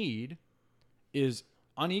on need is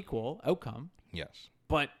unequal outcome. Yes.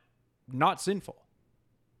 But not sinful.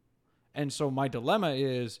 And so my dilemma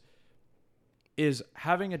is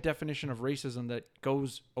having a definition of racism that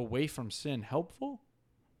goes away from sin helpful?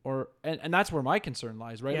 Or and that's where my concern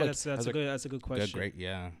lies, right? Yeah, Like, that's a good question. Good, great,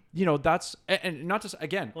 yeah. you know, that's and not to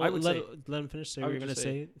again, Well, I would say let him finish. Say I what would you're gonna just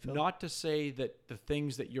say. Phil. not to say that the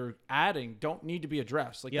things that you're adding don't need to be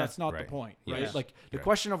addressed. Like Yeah. that's not Right. the point, Yeah. right? Like the Right.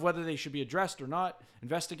 question of whether they should be addressed or not,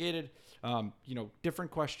 investigated, you know, different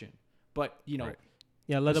question. But you know, Right.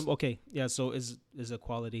 Yeah, let This- him. Okay. Yeah. So is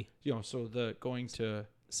equality you know, so the going to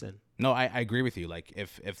sin? No, I agree with you. Like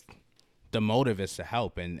if the motive is to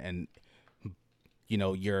help and you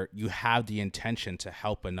know you have the intention to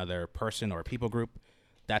help another person or a people group,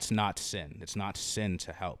 that's not sin. It's not sin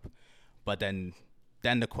to help. But then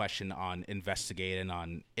the question on investigating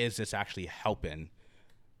on, is this actually helping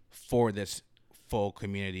for this full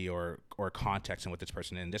community or context and with this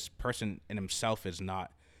person, and this person in himself is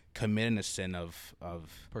not committing a sin of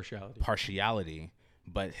partiality,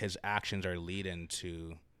 but his actions are leading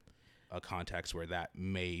to a context where that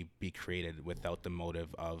may be created without the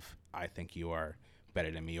motive of, I think you are better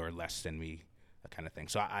than me or less than me, that kind of thing.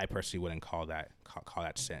 So I personally wouldn't call that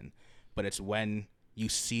sin. But it's when you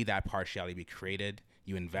see that partiality be created,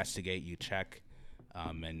 you investigate, you check,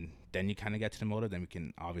 and then you kind of get to the motive. Then we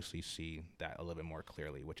can obviously see that a little bit more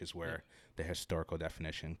clearly, which is where the historical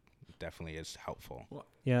definition definitely is helpful.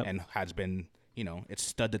 Yeah. And has been, you know, it's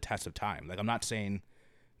stood the test of time. Like, I'm not saying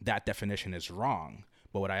that definition is wrong,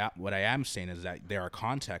 but what I am saying is that there are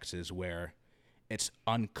contexts where it's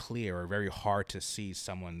unclear or very hard to see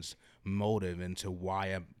someone's motive into why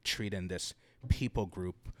I'm treating this people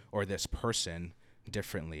group or this person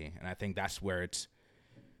differently. And I think that's where it's,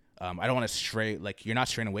 I don't want to stray, like, you're not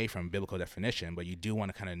straying away from biblical definition, but you do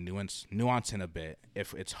want to kind of nuance in a bit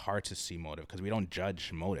if it's hard to see motive, because we don't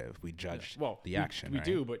judge motive, we judge the action. We right?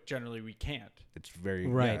 do, but generally we can't. It's very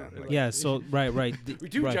Right. yeah, Yeah. So right. We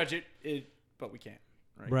do right. judge it, but we can't.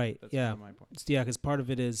 Right. That's Yeah. kind of my point. Yeah, because part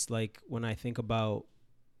of it is like when I think about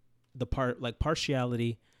the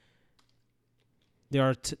partiality. There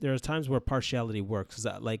are times where partiality works,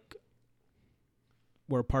 like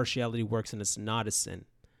where partiality works and it's not a sin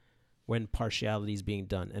when partiality is being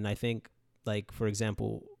done. And I think, like, for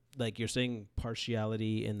example, like you're saying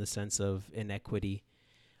partiality in the sense of inequity,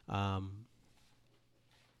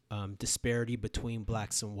 disparity between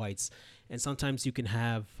blacks and whites, and sometimes you can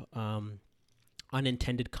have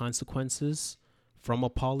unintended consequences from a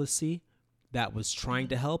policy that was trying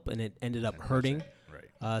to help and it ended up hurting.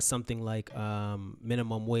 Right. Something like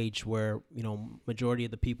minimum wage, where, you know, majority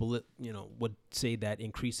of the people, you know, would say that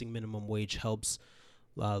increasing minimum wage helps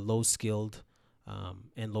low skilled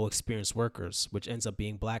and low experienced workers, which ends up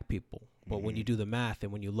being black people. But when you do the math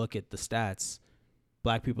and when you look at the stats,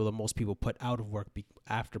 black people are most people put out of work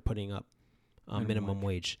after putting up minimum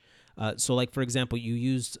wage. So, like, for example, you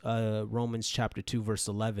used Romans chapter 2, verse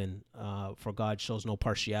 11, for God shows no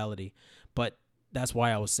partiality. But that's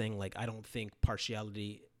why I was saying, like, I don't think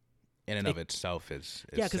partiality in and of itself is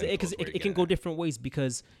yeah, because sinful, it can go different ways.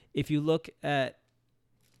 Because if you look at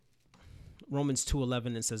Romans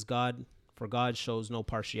 2:11, it says for God shows no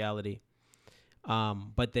partiality.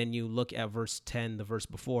 But then you look at verse 10, the verse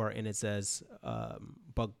before, and it says,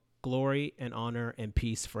 but glory and honor and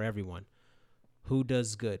peace for everyone who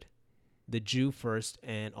does good, the Jew first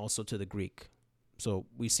and also to the Greek. So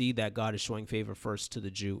we see that God is showing favor first to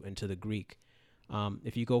the Jew and to the Greek.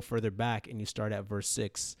 If you go further back and you start at verse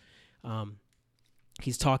 6,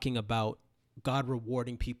 he's talking about God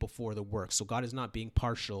rewarding people for the work. So God is not being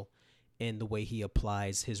partial in the way he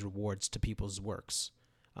applies his rewards to people's works.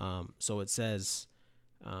 So it says,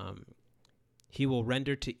 he will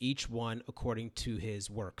render to each one according to his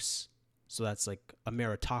works. So that's like a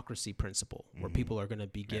meritocracy principle where people are going to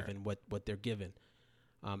be given what they're given,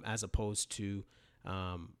 as opposed to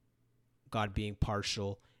God being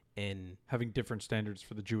partial and Having different standards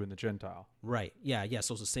for the Jew and the Gentile. right. Yeah.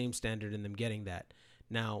 So it's the same standard in them getting that.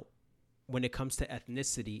 Now, when it comes to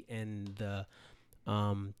ethnicity and the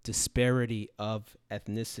disparity of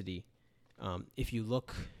ethnicity, if you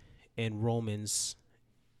look in Romans,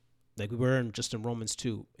 like we're just in Romans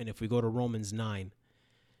 2, and if we go to Romans 9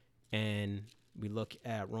 and we look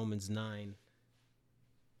at Romans 9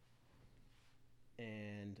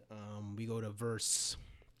 and we go to verse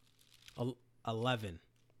 11,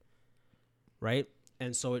 right?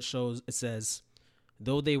 And so it says,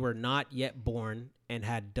 though they were not yet born and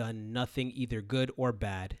had done nothing either good or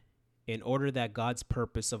bad, in order that God's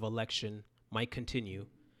purpose of election might continue,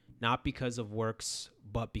 not because of works,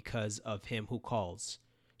 but because of him who calls.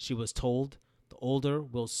 She was told, the older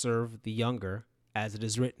will serve the younger, as it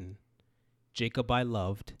is written, Jacob I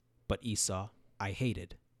loved, but Esau I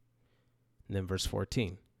hated. And then verse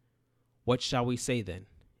 14. What shall we say then?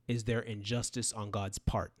 Is there injustice on God's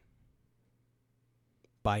part?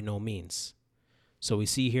 By no means. So we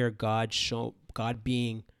see here God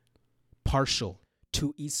being partial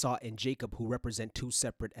To Esau and Jacob, who represent two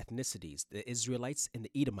separate ethnicities, the Israelites and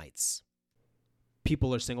the Edomites.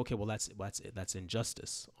 people are saying, okay, well, that's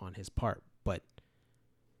injustice on his part. But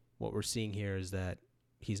what we're seeing here is that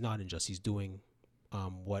he's not unjust. He's doing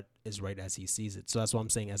what is right as he sees it. So that's what I'm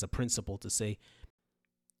saying as a principle to say.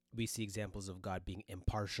 We see examples of God being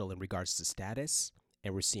impartial in regards to status,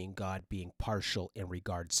 and we're seeing God being partial in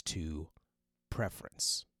regards to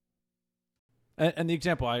preference. And the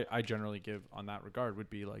example I generally give on that regard would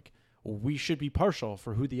be like, we should be partial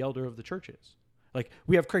for who the elder of the church is. Like,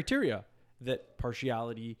 we have criteria that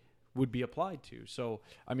partiality would be applied to. So,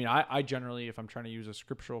 I mean, I generally, if I'm trying to use a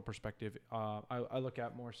scriptural perspective, I look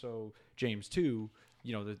at more so James 2,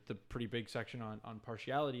 you know, the pretty big section on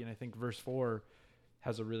partiality. And I think verse 4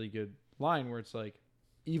 has a really good line where it's like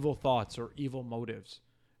evil thoughts or evil motives,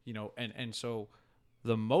 you know, and so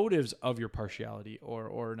the motives of your partiality,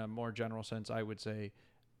 or in a more general sense, I would say,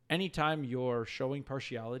 anytime you're showing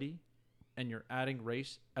partiality and you're adding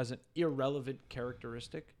race as an irrelevant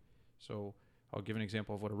characteristic. So I'll give an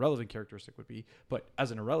example of what a relevant characteristic would be, but as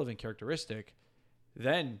an irrelevant characteristic,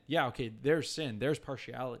 then yeah, okay, there's sin, there's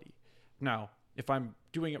partiality. Now, if I'm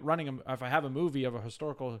doing it if I have a movie of a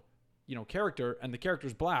historical, you know, character and the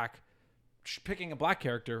character's black, picking a black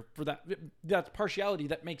character for that's partiality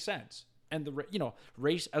that makes sense. And the, you know,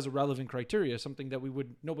 race as a relevant criteria is something that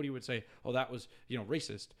nobody would say, oh, that was, you know,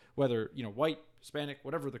 racist, whether, you know, white, Hispanic,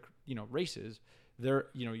 whatever the, you know, race is there,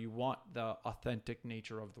 you know, you want the authentic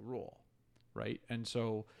nature of the rule. Right. And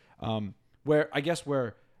so, where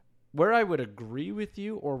I would agree with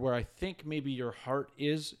you, or where I think maybe your heart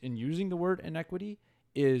is in using the word inequity,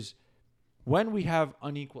 is when we have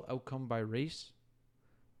unequal outcome by race,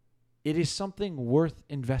 it is something worth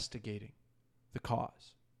investigating the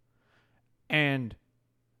cause. And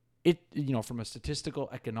it, you know, from a statistical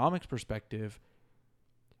economics perspective,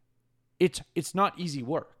 it's not easy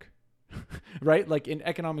work, right? Like in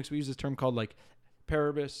economics, we use this term called like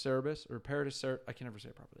paribus ceribus, or paribus I can never say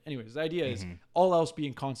it properly. Anyways, the idea is all else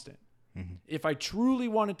being constant. Mm-hmm. If I truly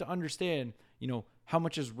wanted to understand, you know, how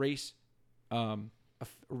much is racism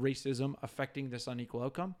affecting this unequal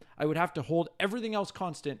outcome, I would have to hold everything else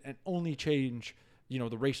constant and only change, you know,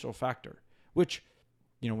 the racial factor, which,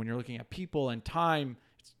 you know, when you're looking at people and time,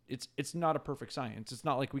 it's not a perfect science. It's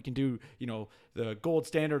not like we can do, you know, the gold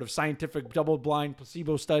standard of scientific double-blind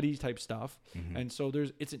placebo studies type stuff. Mm-hmm. And so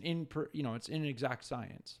it's inexact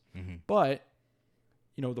science. Mm-hmm. But,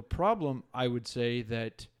 you know, the problem, I would say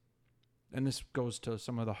that, and this goes to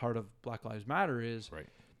some of the heart of Black Lives Matter, is, right,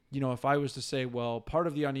 you know, if I was to say, well, part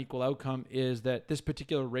of the unequal outcome is that this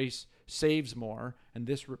particular race saves more and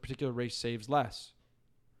this particular race saves less,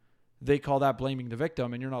 they call that blaming the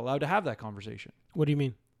victim, and you're not allowed to have that conversation. What do you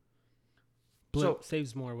mean?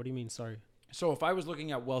 Saves more. What do you mean? Sorry. So if I was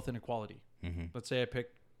looking at wealth inequality, let's say I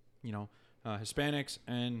picked, you know, Hispanics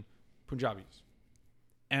and Punjabis,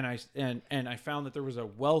 and I found that there was a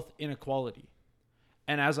wealth inequality,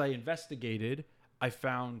 and as I investigated, I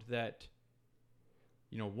found that,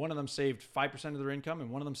 you know, one of them saved 5% of their income and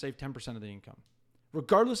one of them saved 10% of the income,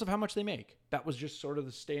 regardless of how much they make. That was just sort of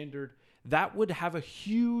the standard. That would have a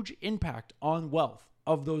huge impact on wealth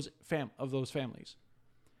of those families.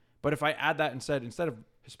 But if I add that and said, instead of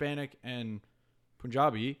Hispanic and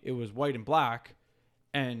Punjabi, it was white and black,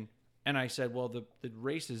 and I said, well, the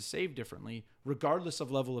races save differently regardless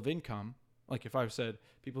of level of income. Like if I said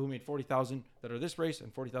people who made $40,000 that are this race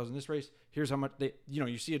and $40,000 this race, here's how much they, you know,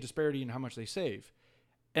 you see a disparity in how much they save.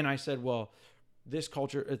 And I said, well, this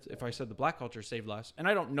culture, if I said the black culture saved less, and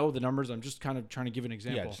I don't know the numbers, I'm just kind of trying to give an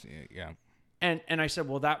example. Yeah. And I said,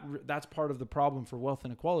 well, that's part of the problem for wealth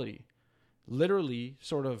inequality. Literally,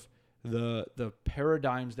 sort of the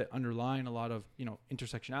paradigms that underline a lot of, you know,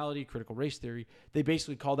 intersectionality, critical race theory, they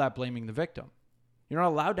basically call that blaming the victim. You're not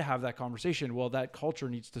allowed to have that conversation. Well, that culture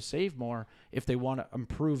needs to save more if they want to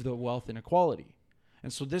improve the wealth inequality.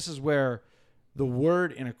 And so this is where the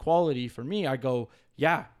word inequality, for me, I go,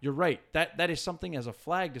 yeah, you're right. That is something as a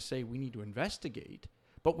flag to say we need to investigate,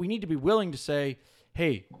 but we need to be willing to say,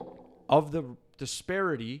 hey, of the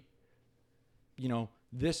disparity, you know,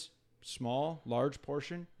 this small, large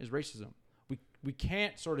portion is racism. We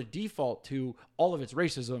can't sort of default to all of its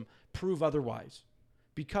racism, prove otherwise,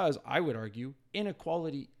 because I would argue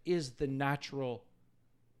inequality is the natural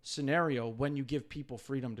scenario when you give people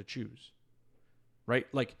freedom to choose, right?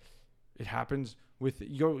 Like it happens with,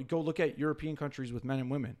 go look at European countries with men and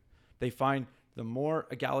women. They find the more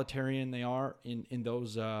egalitarian they are in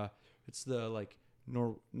those it's the like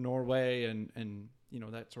Norway and you know,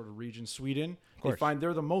 that sort of region, Sweden. They find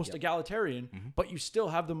they're the most egalitarian, but you still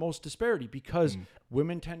have the most disparity because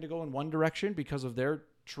women tend to go in one direction because of their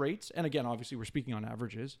traits. And again, obviously we're speaking on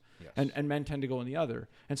averages, and men tend to go in the other.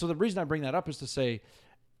 And so the reason I bring that up is to say,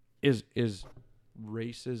 is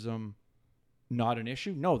racism not an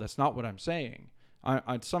issue? No, that's not what I'm saying.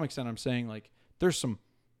 To some extent, I'm saying like there's some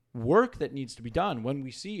work that needs to be done when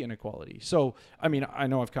we see inequality. So, I mean, I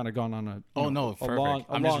know I've kind of gone on a perfect.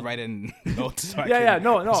 I'm just writing notes. So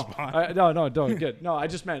no, good. No, I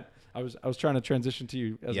just meant I was trying to transition to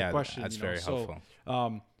you as a question. That's you know? very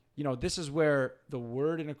helpful. You know, this is where the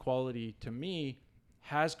word inequality to me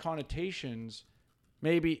has connotations,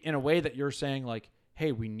 maybe in a way that you're saying like,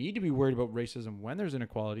 hey, we need to be worried about racism when there's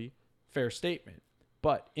inequality. Fair statement.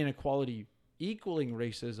 But inequality equaling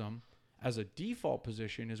racism as a default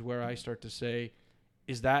position is where I start to say,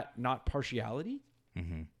 is that not partiality?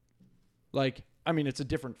 Mm-hmm. Like, I mean, it's a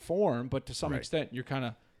different form, but to some extent, you're kind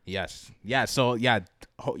of... Yes. Yeah. So,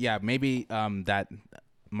 maybe that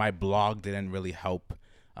my blog didn't really help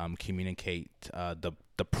communicate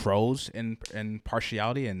the pros in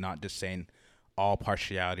partiality, and not just saying all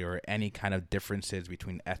partiality or any kind of differences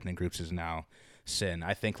between ethnic groups is now sin.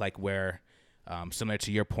 I think like where, similar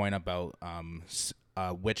to your point about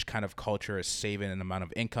which kind of culture is saving an amount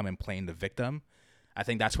of income and playing the victim, I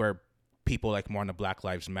think that's where people like more on the Black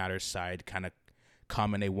Lives Matter side kind of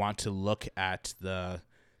come, and they want to look at the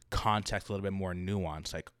context a little bit more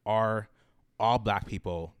nuanced. Like, are all black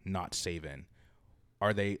people not saving?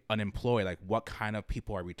 Are they unemployed? Like, what kind of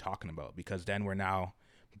people are we talking about? Because then we're now,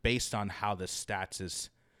 based on how the stats is,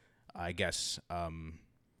 I guess,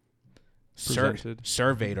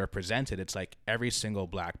 surveyed or presented, it's like every single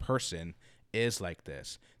black person is like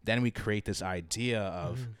this. Then we create this idea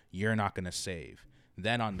of you're not going to save.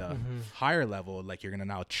 Then on the higher level, like, you're going to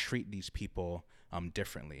now treat these people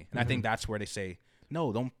differently. And I think that's where they say,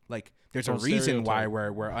 no, don't, like, there's a reason why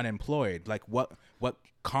we're unemployed. Like, what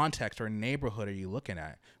context or neighborhood are you looking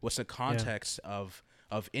at? What's the context of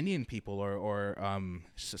Indian people or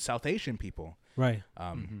South Asian people? Right.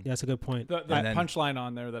 Yeah, that's a good point. The punchline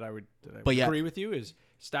on there that I would agree with you is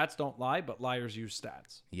stats don't lie, but liars use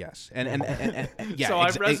stats. Yes, and yeah. So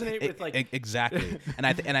I resonate with like exactly, and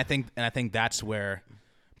I think that's where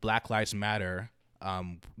Black Lives Matter.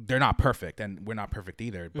 They're not perfect, and we're not perfect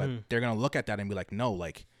either. But they're gonna look at that and be like, no,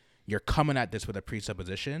 like, you're coming at this with a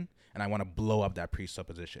presupposition, and I want to blow up that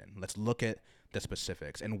presupposition. Let's look at the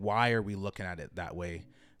specifics and why are we looking at it that way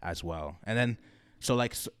as well. And then, so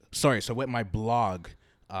with my blog,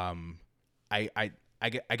 I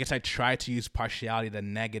guess I try to use partiality in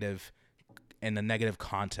the negative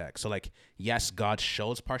context. So like, yes, God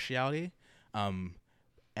shows partiality,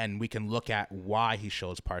 and we can look at why he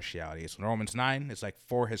shows partiality. So in Romans 9, it's like,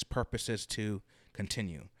 for his purposes to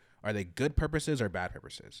continue. Are they good purposes or bad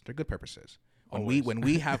purposes? They're good purposes. When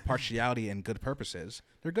we have partiality and good purposes,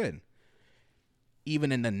 they're good.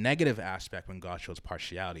 Even in the negative aspect, when God shows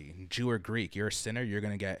partiality, Jew or Greek, you're a sinner, you're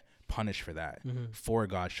going to get punished for that. For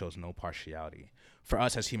God shows no partiality. For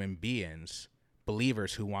us as human beings,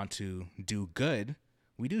 believers who want to do good,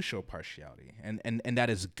 we do show partiality, and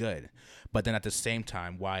that is good. But then at the same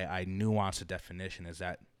time, why I nuance the definition is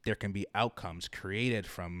that there can be outcomes created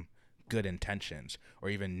from good intentions or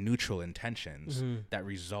even neutral intentions that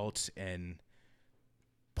results in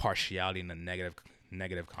partiality in the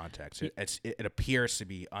negative context. It appears to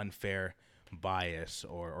be unfair bias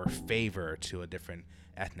or favor to a different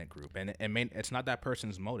ethnic group, and it's not that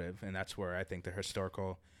person's motive, and that's where I think the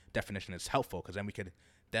historical definition is helpful, because then we could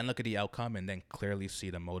then look at the outcome and then clearly see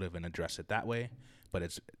the motive and address it that way. But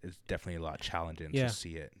it's definitely a lot challenging to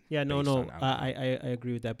see it. Yeah, no, I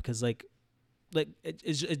agree with that, because like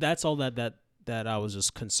that's all that I was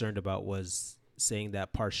just concerned about, was saying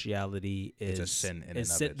that partiality is a sin in and of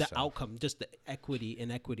sin, the itself. outcome, just the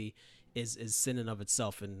inequity is sin in of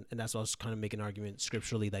itself, and that's why I was kind of making an argument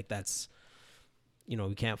scripturally, like that's, you know,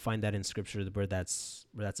 we can't find that in scripture where that's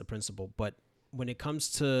a principle. But when it comes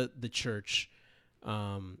to the church,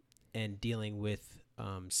 and dealing with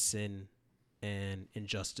sin and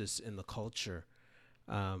injustice in the culture,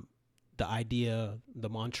 the idea, the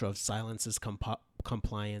mantra of silence is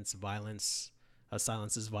compliance, violence,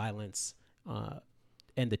 silence is violence,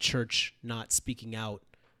 and the church not speaking out.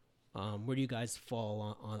 Where do you guys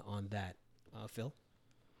fall on that, Phil?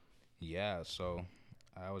 Yeah, so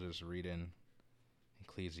I was just reading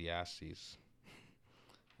Ecclesiastes,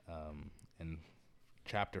 in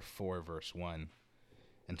chapter 4, verse 1,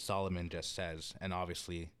 and Solomon just says, and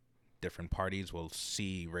obviously different parties will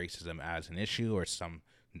see racism as an issue, or some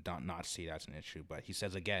not see it as an issue, but he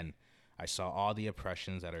says again, I saw all the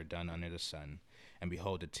oppressions that are done under the sun, and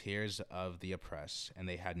behold, the tears of the oppressed, and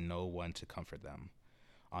they had no one to comfort them.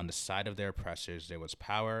 On the side of their oppressors there was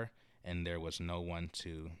power, and there was no one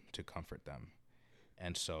to comfort them.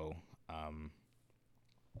 And so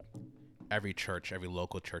every church, every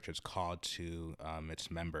local church is called to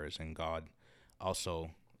its members, and God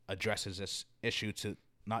also addresses this issue to,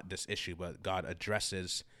 not this issue, but God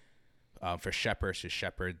addresses for shepherds to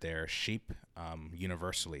shepherd their sheep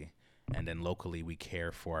universally. And then locally, we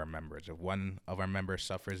care for our members. If one of our members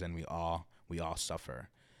suffers, then we all suffer.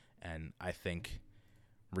 And I think,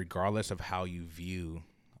 regardless of how you view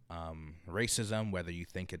racism, whether you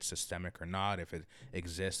think it's systemic or not, if it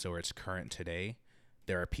exists or it's current today,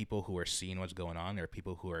 there are people who are seeing what's going on. There are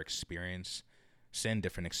people who are sin,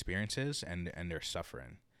 different experiences, and they're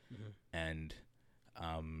suffering. And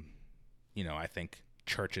I think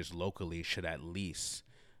churches locally should at least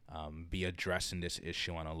be addressing this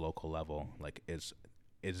issue on a local level. Like, is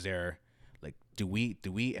there, like, do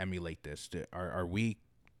we emulate this? Are we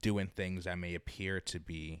doing things that may appear to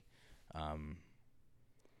be, I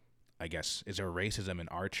guess, is there racism in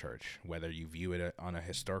our church, whether you view it on a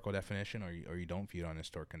historical definition or you don't view it on a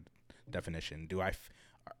historical definition?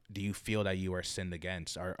 Do you feel that you are sinned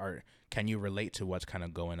against? Can you relate to what's kind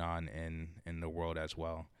of going on in the world as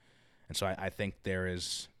well? And so I think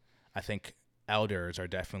elders are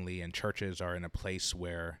definitely, and churches are in a place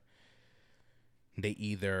where they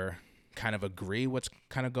either kind of agree what's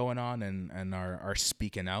kind of going on and are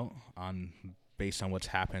speaking out based on what's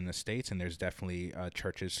happened in the States. And there's definitely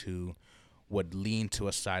churches who would lean to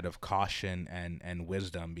a side of caution and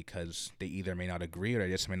wisdom, because they either may not agree or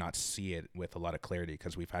they just may not see it with a lot of clarity,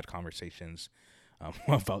 because we've had conversations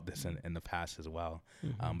about this in the past as well.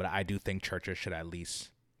 But I do think churches should at least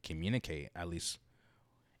communicate, at least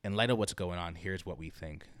in light of what's going on, here's what we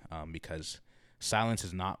think, because silence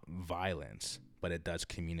is not violence, but it does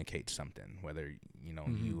communicate something. Whether you don't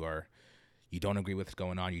agree with what's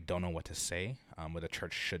going on, you don't know what to say, but the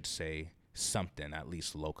church should say something, at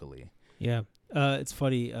least locally. Yeah, it's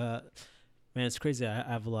funny, man. It's crazy. I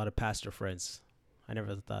have a lot of pastor friends. I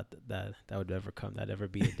never thought that would ever come. That'd ever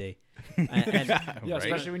be a day. Yeah, Right?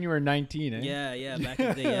 especially when you were 19. Eh? Yeah, back in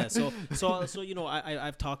the day. Yeah, so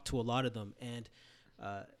I've talked to a lot of them, and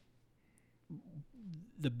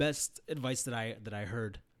the best advice that I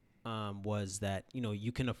heard was that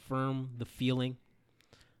you can affirm the feeling,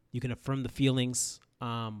 you can affirm the feelings,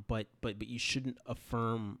 but you shouldn't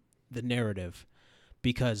affirm the narrative,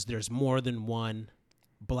 because there's more than one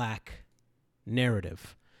black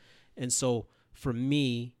narrative. And so for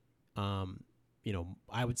me, I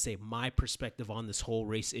would say my perspective on this whole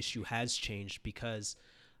race issue has changed, because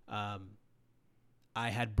I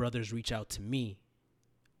had brothers reach out to me,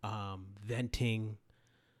 venting,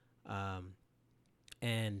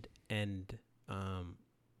 and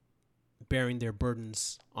bearing their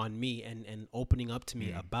burdens on me, and opening up to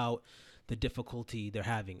me about the difficulty they're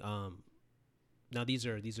having. Now these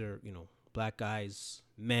are black guys,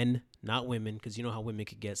 men, not women, because you know how women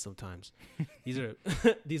could get sometimes.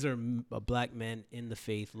 These are black men in the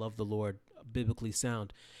faith, love the Lord, biblically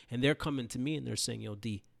sound, and they're coming to me and they're saying, "Yo,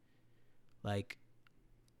 D, like,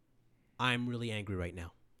 I'm really angry right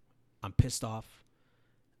now. I'm pissed off.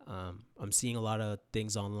 I'm seeing a lot of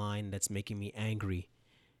things online that's making me angry,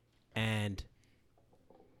 and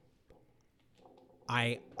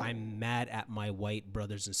I'm mad at my white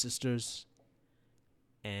brothers and sisters,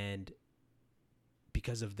 and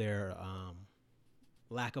because of their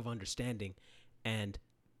lack of understanding, and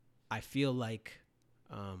I feel like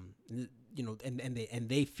and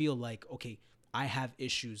they feel like, okay, I have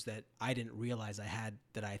issues that I didn't realize I had,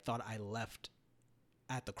 that I thought I left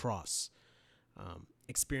at the cross,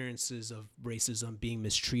 experiences of racism, being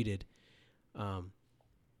mistreated, and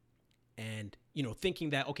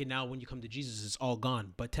thinking that, okay, now when you come to Jesus it's all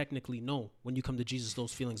gone, but technically no. When you come to Jesus,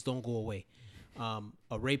 those feelings don't go away.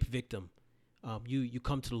 A rape victim, you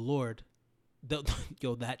come to the Lord,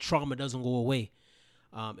 that trauma doesn't go away.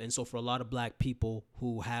 And so for a lot of black people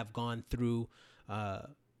who have gone through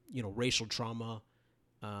racial trauma,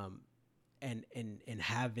 and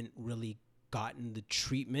haven't really gotten the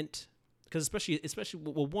treatment, because especially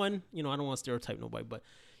one, I don't want to stereotype nobody, but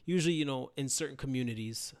usually, in certain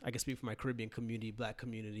communities, I can speak for my Caribbean community, black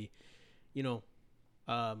community,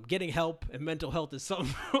 getting help and mental health is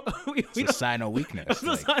something it's a sign of weakness. It's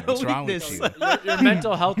a sign what's of wrong weakness. with you? Your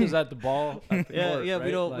mental health is at the ball. At the court,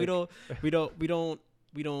 right?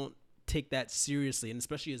 We don't take that seriously, and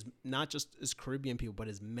especially as not just as Caribbean people, but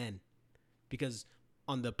as men, because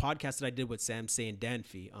on the podcast that I did with Sam Say and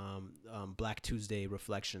Danfy, Black Tuesday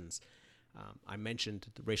Reflections, I mentioned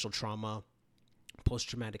the racial trauma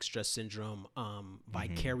post-traumatic stress syndrome,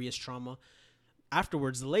 vicarious trauma.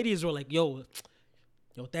 Afterwards, the ladies were like, yo,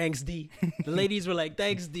 thanks, D. The ladies were like,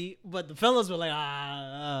 thanks, D. But the fellas were like,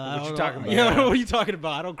 What you talking about? Yeah, what are you talking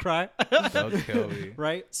about? I don't cry. Don't kill me.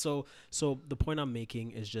 Right? So the point I'm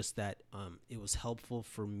making is just that it was helpful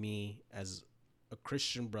for me as a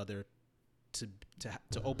Christian brother to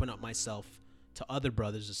open up myself to other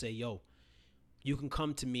brothers to say, yo, you can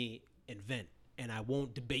come to me and vent, and I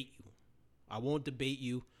won't debate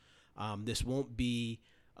you. This won't be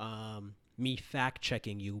me fact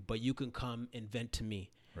checking you, but you can come and vent to me.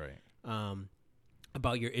 Right.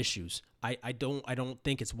 About your issues. I don't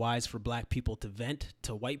think it's wise for black people to vent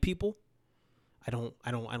to white people. I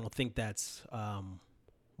don't think that's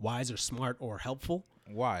wise or smart or helpful.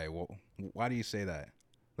 Why? Well, why do you say that?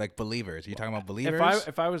 Like believers? Are you talking about believers?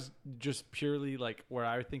 If I was just purely like where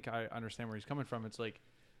I think I understand where he's coming from, it's like,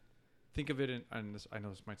 think of it and this, I know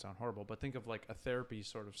this might sound horrible, but think of like a therapy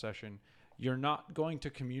sort of session. You're not going to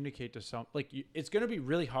communicate to it's going to be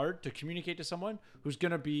really hard to communicate to someone who's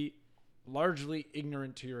going to be largely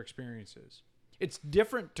ignorant to your experiences. It's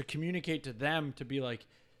different to communicate to them, to be like,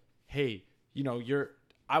 hey,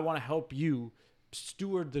 I want to help you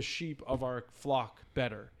steward the sheep of our flock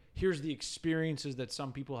better. Here's the experiences that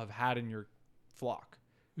some people have had in your flock,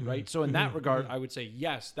 right? So in that regard, I would say,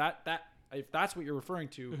 yes, that if that's what you're referring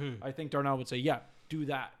to, I think Darnell would say, yeah, do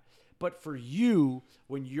that. But for you,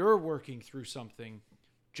 when you're working through something,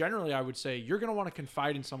 generally I would say you're going to want to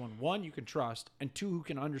confide in someone, one, you can trust, and two, who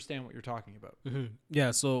can understand what you're talking about.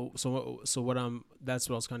 Yeah. So that's what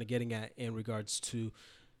I was kind of getting at in regards to,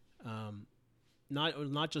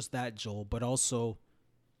 not just that, Joel, but also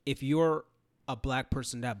if you're a black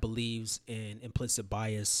person that believes in implicit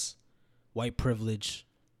bias, white privilege,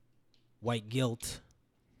 white guilt,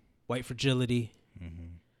 white fragility,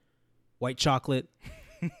 white chocolate.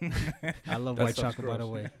 I love white chocolate, by the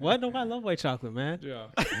way. What? No, I love white chocolate, man. Yeah.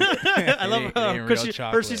 I love Hershey's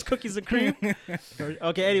Hershey's cookies and cream.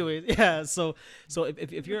 Okay. Anyways, yeah. So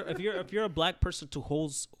if you're a black person who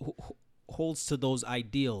holds to those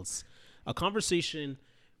ideals, a conversation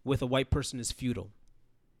with a white person is futile.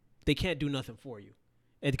 They can't do nothing for you,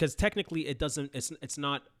 because technically it doesn't. It's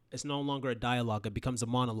no longer a dialogue. It becomes a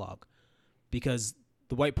monologue, because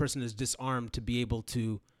the white person is disarmed to be able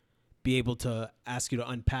to ask you to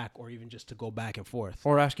unpack, or even just to go back and forth,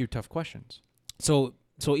 Or ask you tough questions. So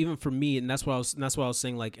even for me, and that's why I was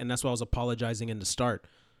saying, like, and that's why I was apologizing in the start.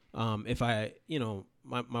 If I,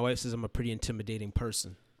 my wife says I'm a pretty intimidating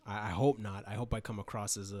person. I hope not. I hope I come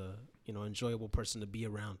across as a enjoyable person to be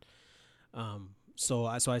around. So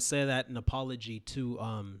I say that in apology to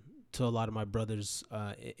a lot of my brothers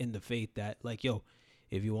in the faith, that like, yo,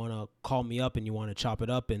 if you want to call me up and you want to chop it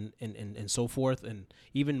up and so forth. And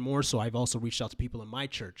even more so, I've also reached out to people in my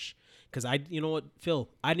church, because you know what, Phil,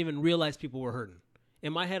 I didn't even realize people were hurting.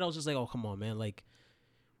 In my head, I was just like, oh, come on, man. Like,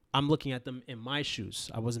 I'm looking at them in my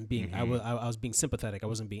shoes. I wasn't being, I was being sympathetic. I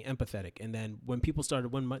wasn't being empathetic. And then when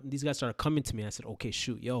these guys started coming to me, I said, okay,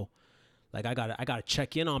 shoot, yo, like I gotta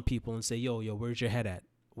check in on people and say, yo, where's your head at?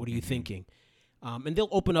 What are you thinking? And they'll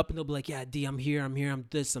open up and they'll be like, yeah, D, I'm here, I'm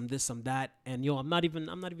this, I'm that. And I'm not even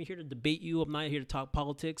here to debate you. I'm not here to talk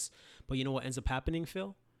politics. But you know what ends up happening,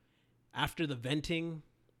 Phil? After the venting,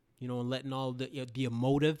 and letting all the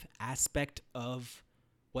emotive aspect of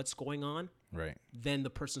what's going on, Right. then the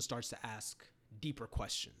person starts to ask deeper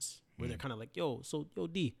questions where they're kind of like, yo,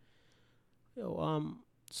 D,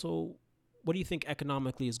 so what do you think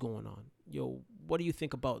economically is going on? Yo, what do you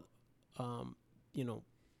think about,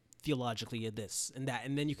 theologically of this and that?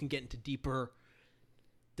 And then you can get into deeper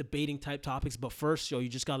debating type topics. But first, you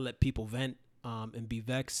just got to let people vent and be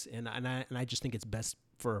vexed. And I just think it's best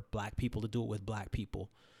for black people to do it with black people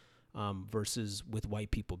versus with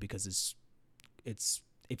white people, because it's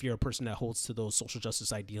if you're a person that holds to those social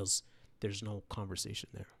justice ideals, there's no conversation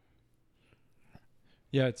there.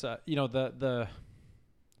 Yeah, it's the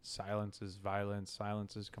silence is violence,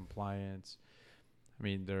 silence is compliance. I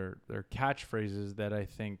mean, they're catchphrases that I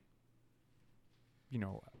think,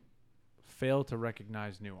 fail to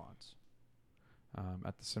recognize nuance.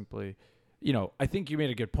 I think you made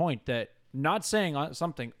a good point that not saying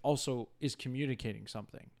something also is communicating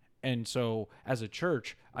something. And so as a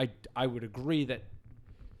church, I would agree that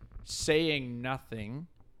saying nothing,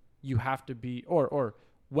 you have to be, or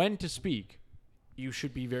when to speak, you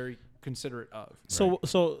should be very considerate of. So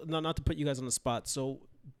not to put you guys on the spot. So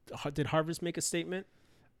did Harvest make a statement?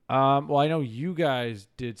 Well, I know you guys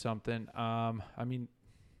did something. I mean,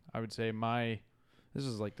 I would say this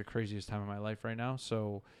is like the craziest time of my life right now.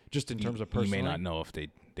 So just in terms of personally, you may not know if they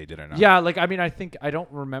did or not. Yeah, like, I mean, I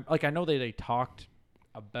don't remember. Like, I know they talked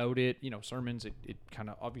about it, sermons, it kind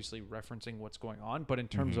of obviously referencing what's going on, but in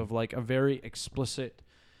terms of like a very explicit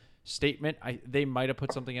statement, they might have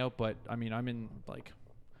put something out, but I mean, I'm in like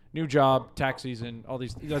new job, tax season, all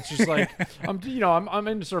these. That's just like I'm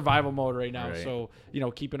in survival mode right now. Right. So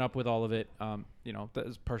keeping up with all of it. That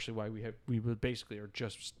is partially why we basically are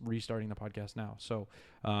just restarting the podcast now. So,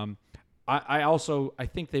 I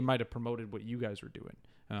think they might have promoted what you guys were doing.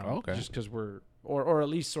 Okay. Just because or at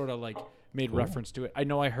least sort of like made reference to it. I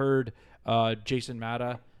know I heard Jason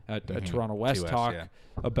Matta at Toronto West talk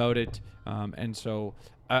about it, and so.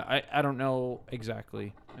 I don't know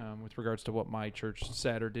exactly with regards to what my church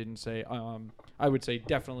said or didn't say. I would say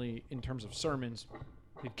definitely in terms of sermons,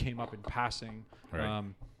 it came up in passing. Right.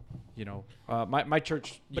 My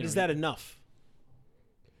church. But is that enough?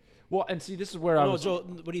 Well, and see, this is where I was. Joel,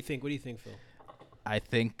 what do you think? What do you think, Phil? I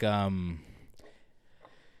think, the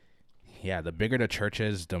bigger the church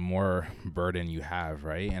is, the more burden you have,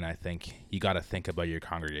 right? And I think you got to think about your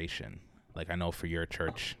congregation. Like I know for your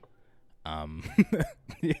church,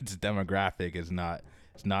 its demographic is not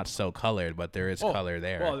so colored, but there is color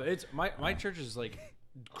there. Well, it's my church is like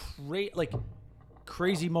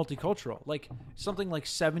crazy multicultural. Like something like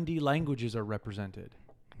 70 languages are represented.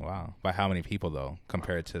 Wow. By how many people though,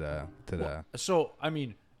 compared to the So I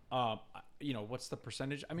mean, what's the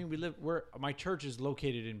percentage? I mean, my church is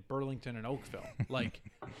located in Burlington and Oakville. Like,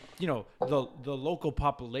 the local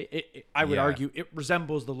population, I would argue it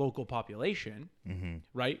resembles the local population,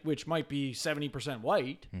 right? Which might be 70%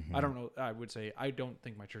 white. I don't know. I don't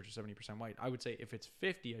think my church is 70% white. I would say if it's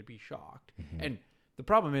 50, I'd be shocked. And the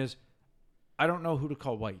problem is, I don't know who to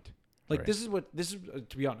call white. Like, Right. this is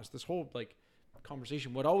to be honest, this whole like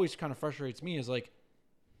conversation, what always kind of frustrates me is like,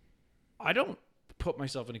 I don't put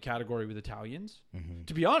myself in a category with Italians.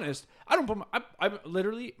 To be honest, I don't put I'm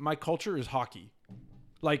literally, my culture is hockey.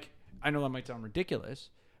 Like, I know that might sound ridiculous,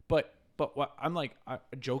 but what I'm like,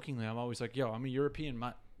 jokingly, I'm always like, yo, I'm a European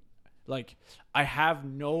mutt. Like, I have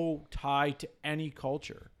no tie to any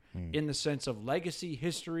culture in the sense of legacy,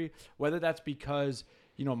 history, whether that's because,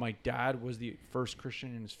 my dad was the first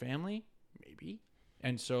Christian in his family, maybe.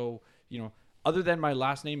 And so, other than my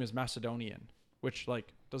last name is Macedonian, which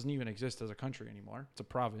like doesn't even exist as a country anymore. It's a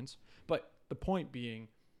province. But the point being,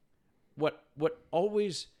 what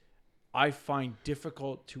always I find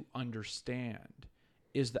difficult to understand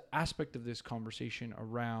is the aspect of this conversation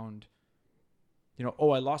around,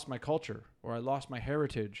 I lost my culture or I lost my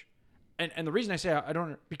heritage. And the reason I say I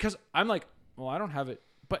don't, because I'm like, well, I don't have it,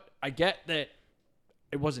 but I get that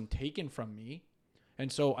it wasn't taken from me.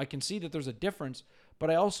 And so I can see that there's a difference, but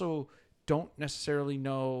I also don't necessarily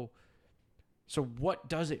know. So what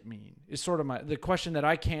does it mean is sort of the question that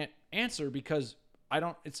I can't answer because I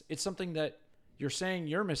don't, it's something that you're saying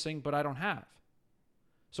you're missing, but I don't have.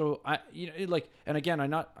 So and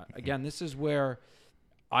again, this is where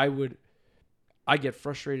I get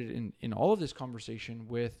frustrated in all of this conversation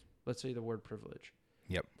with, let's say, the word privilege.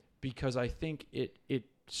 Yep. Because I think it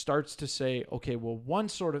starts to say, okay, well, one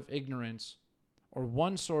sort of ignorance or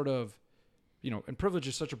one sort of, and privilege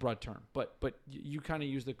is such a broad term, but you kind of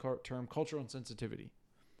use the term cultural insensitivity,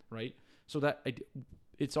 right? So that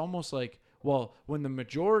it's almost like, well, when the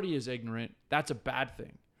majority is ignorant, that's a bad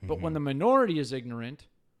thing. But when the minority is ignorant,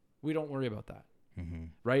 we don't worry about that,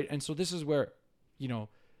 right? And so this is where,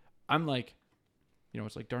 I'm like,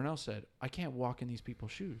 it's like Darnell said, I can't walk in these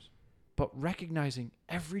people's shoes. But recognizing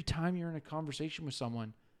every time you're in a conversation with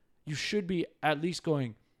someone, you should be at least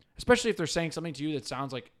going, especially if they're saying something to you that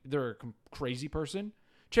sounds like they're a crazy person,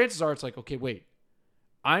 chances are it's like, okay, wait,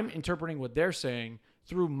 I'm interpreting what they're saying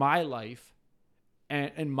through my life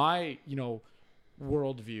and my,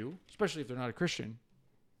 worldview, especially if they're not a Christian.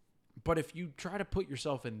 But if you try to put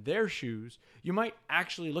yourself in their shoes, you might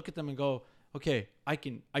actually look at them and go, okay, I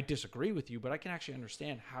disagree with you, but I can actually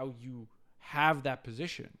understand how you have that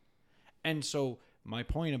position. And so my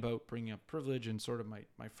point about bringing up privilege and sort of my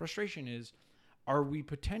frustration is, are we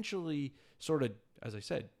potentially sort of, as I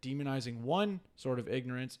said, demonizing one sort of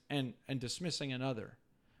ignorance and dismissing another?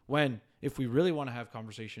 When if we really want to have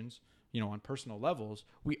conversations, on personal levels,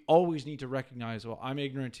 we always need to recognize, well, I'm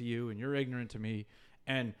ignorant to you and you're ignorant to me.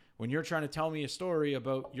 And when you're trying to tell me a story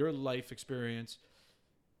about your life experience,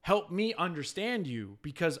 help me understand you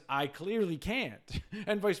because I clearly can't,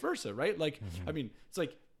 and vice versa, right? Like, I mean, it's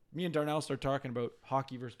like me and Darnell start talking about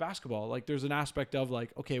hockey versus basketball. Like, there's an aspect of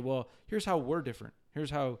like, okay, well, here's how we're different.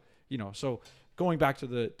 Here's how, so going back to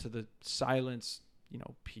the silence,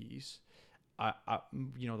 piece,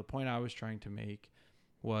 the point I was trying to make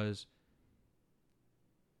was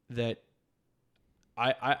that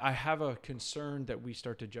I have a concern that we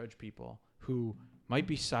start to judge people who might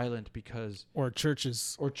be silent because Or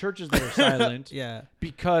churches. that are silent Yeah.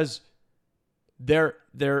 because they're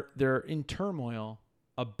in turmoil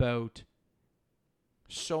about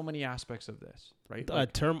so many aspects of this, right?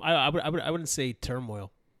 Like, I wouldn't say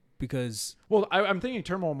turmoil, because well, I'm thinking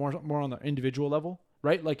turmoil more on the individual level,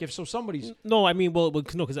 right? Like if somebody's no, I mean, well, no,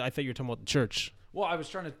 because I thought you were talking about the church. well, I was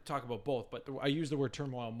trying to talk about both, but I use the word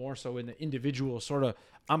turmoil more so in the individual sort of.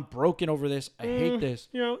 I'm broken over this. I hate this.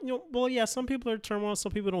 Well, yeah, some people are turmoil,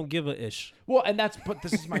 some people don't give a ish. Well, and but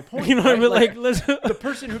this is my point. You know what I right? mean? Like, listen. The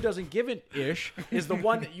person who doesn't give an ish is the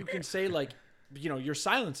one that you can say like, your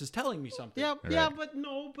silence is telling me something.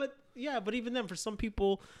 But even then, for some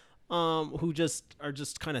people, who just are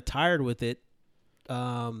just kind of tired with it,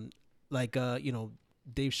 Dave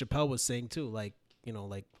Chappelle was saying too, like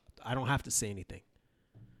I don't have to say anything.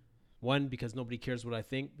 One, because nobody cares what I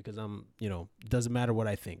think, because it doesn't matter what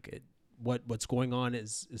I think. What's going on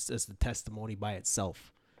is the testimony by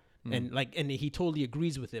itself. And he totally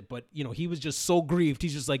agrees with it, but he was just so grieved.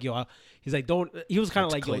 He's just like, he's like, he was kind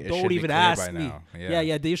of like, don't even ask me.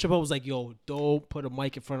 Yeah. Dave Chappelle was like, don't put a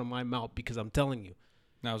mic in front of my mouth, because I'm telling you,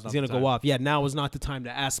 Now's he's going to go off. Yeah. Now is not the time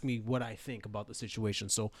to ask me what I think about the situation.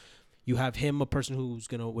 So you have him, a person who's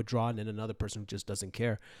going to withdraw, and then another person who just doesn't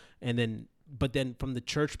care. But then from the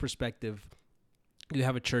church perspective, you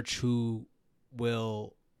have a church who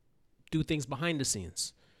will do things behind the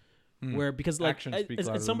scenes. Where, because like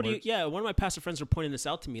somebody, one of my pastor friends were pointing this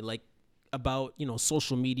out to me, like about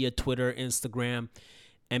social media, Twitter, Instagram,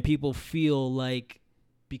 and people feel like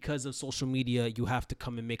because of social media you have to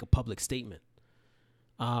come and make a public statement.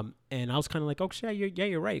 And I was kind of like, oh yeah,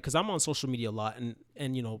 you're right, because I'm on social media a lot, and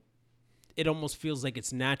it almost feels like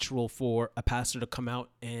it's natural for a pastor to come out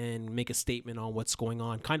and make a statement on what's going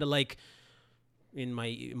on, kind of like. In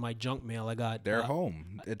my junk mail, I got. They're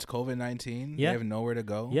home. It's COVID-19. Yeah. They have nowhere to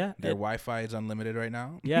go. Yeah. Their Wi-Fi is unlimited right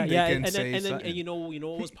now. Yeah, They yeah. can And say then something. you know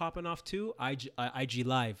what was popping off too? IG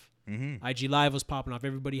Live. Mm-hmm. IG Live was popping off.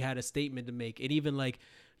 Everybody had a statement to make. And even like,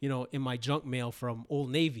 in my junk mail from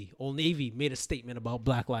Old Navy made a statement about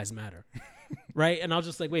Black Lives Matter. Right? And I was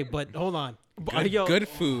just like, wait, but hold on. Good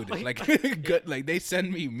food. Like good. Like they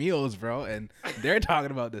send me meals, bro, and they're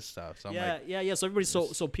talking about this stuff. So I'm like, yeah. So everybody,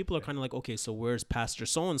 so people are kind of like, okay, so where's Pastor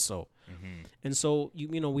so and so? And so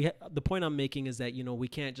the point I'm making is that we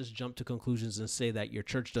can't just jump to conclusions and say that your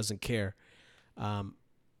church doesn't care.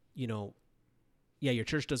 Your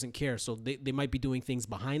church doesn't care. So they might be doing things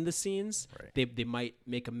behind the scenes. Right. They might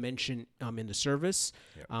make a mention in the service.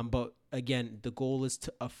 Yep. But again, the goal is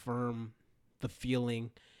to affirm the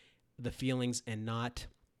feelings and not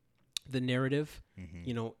the narrative.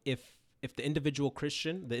 If the individual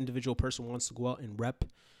Christian, the individual person wants to go out and rep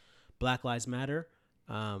Black Lives Matter,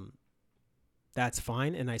 that's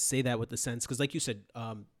fine. And I say that with the sense, because like you said,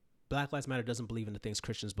 Black Lives Matter doesn't believe in the things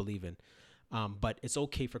Christians believe in. But it's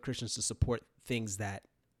okay for Christians to support things that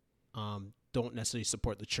don't necessarily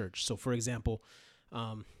support the church. So for example,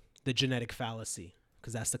 the genetic fallacy,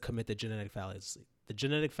 because that's to commit the genetic fallacy. The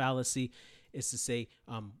genetic fallacy is to say,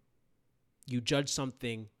 you judge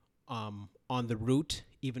something on the root,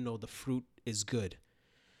 even though the fruit is good.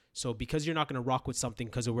 So because you're not going to rock with something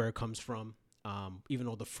because of where it comes from, even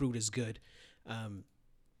though the fruit is good,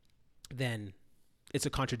 then it's a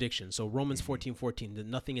contradiction. So Romans 14:14, that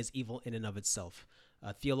nothing is evil in and of itself.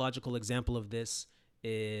 A theological example of this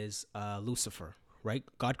is Lucifer, right?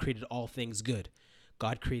 God created all things good.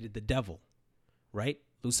 God created the devil, right?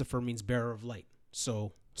 Lucifer means bearer of light.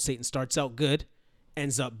 So Satan starts out good,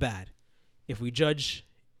 ends up bad. If we judge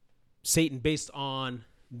Satan based on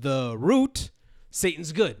the root,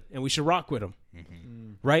 Satan's good, and we should rock with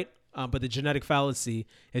him, right? But the genetic fallacy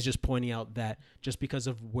is just pointing out that just because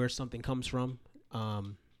of where something comes from,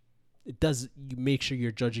 you make sure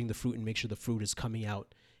you're judging the fruit and make sure the fruit is coming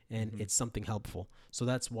out and it's something helpful. So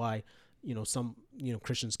that's why, some,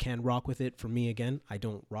 Christians can rock with it. For me, again, I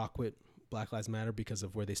don't rock with Black Lives Matter because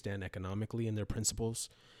of where they stand economically and their principles.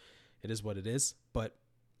 It is what it is. But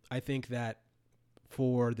I think that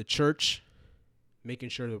for the church, making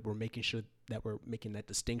sure that we're making that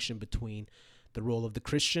distinction between the role of the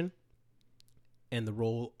Christian and the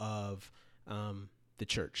role of the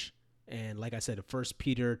church. And like I said, 1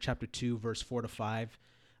 Peter chapter 2, verse 4-5,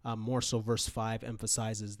 more so verse 5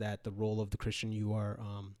 emphasizes that the role of the Christian, you are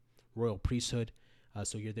royal priesthood.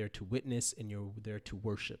 So you're there to witness and you're there to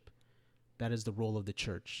worship. That is the role of the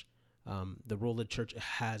church. The role of the church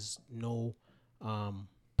has no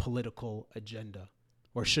political agenda,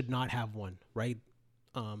 or should not have one, right?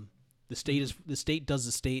 The state does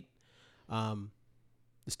the state. The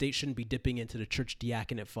state shouldn't be dipping into the church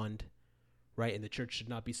diaconate fund, right? And the church should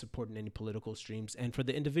not be supporting any political streams. And for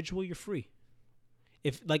the individual, you're free.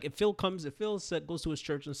 if Phil goes to his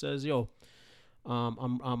church and says, "Yo,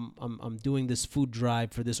 I'm doing this food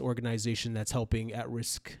drive for this organization that's helping at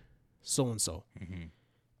risk so and so,"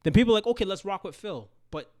 then people are like, "Okay, let's rock with Phil."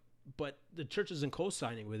 But the church isn't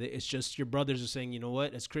co-signing with it. It's just your brothers are saying, you know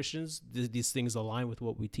what, as Christians, these things align with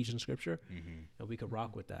what we teach in Scripture, and we could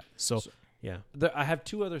rock with that. So yeah. I have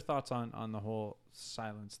two other thoughts on the whole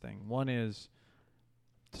silence thing. One is,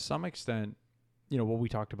 to some extent, you know, what we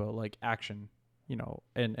talked about, like action, you know,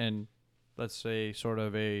 and let's say sort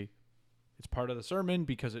of it's part of the sermon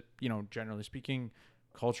because it, you know, generally speaking,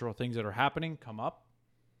 cultural things that are happening come up.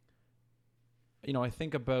 You know, I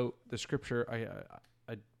think about the scripture. I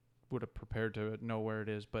would have prepared to know where it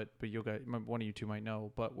is, but you guys, one of you two might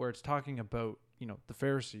know, but where it's talking about, you know, the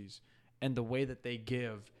Pharisees and the way that they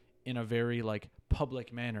give in a very like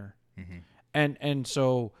public manner. And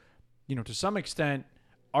so, you know, to some extent,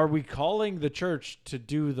 are we calling the church to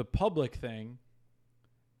do the public thing?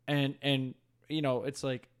 And you know, it's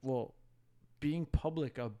like, well, being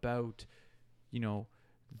public about, you know,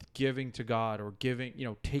 giving to God or giving, you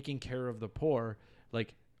know, taking care of the poor,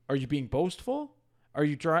 like, are you being boastful? Are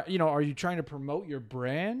you trying to promote your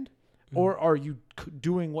brand, or are you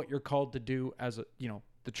doing what you're called to do as a, you know,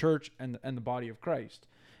 the church and the body of Christ?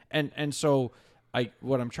 And so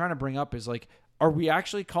what I'm trying to bring up is like, are we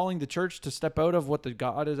actually calling the church to step out of what the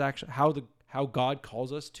God is actually, how God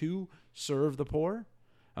calls us to serve the poor?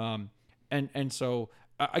 And so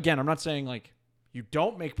again, I'm not saying like you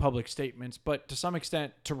don't make public statements, but to some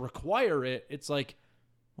extent to require it, it's like,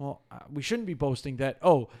 well, we shouldn't be boasting that,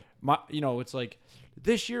 you know, it's like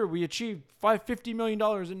this year we achieved $50 million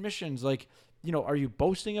in missions. Like, you know, are you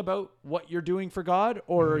boasting about what you're doing for God,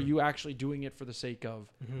 or are you actually doing it for the sake of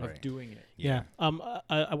doing it? Yeah.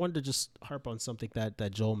 I wanted to just harp on something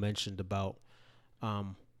that Joel mentioned about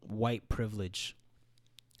white privilege.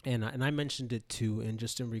 And I mentioned it too, and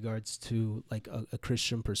just in regards to like a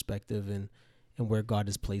Christian perspective and where God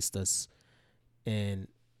has placed us. And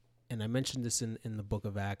I mentioned this in the book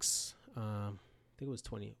of Acts. I think it was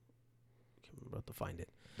 20. I can't remember how to find it.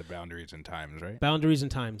 The boundaries and times, right? Boundaries and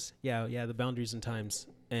times. Yeah, the boundaries and times.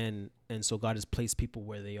 And so God has placed people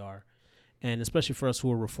where they are. And especially for us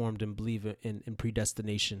who are reformed and believe in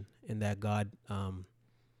predestination, and that God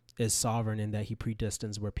is sovereign and that he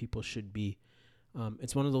predestines where people should be.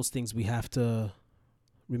 It's one of those things we have to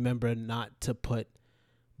remember not to put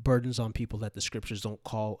burdens on people that the scriptures don't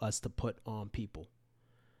call us to put on people.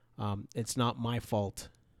 It's not my fault.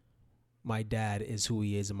 My dad is who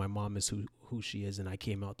he is and my mom is who she is, and I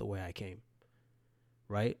came out the way I came.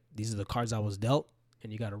 Right? These are the cards I was dealt,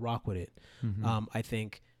 and you got to rock with it. I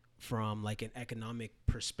think from like an economic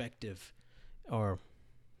perspective or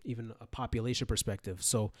even a population perspective.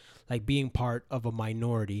 So like being part of a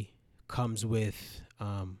minority comes with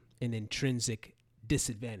an intrinsic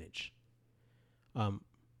disadvantage,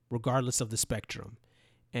 regardless of the spectrum.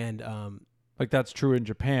 And like that's true in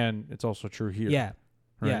Japan. It's also true here. Yeah.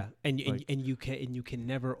 Right? Yeah. And you can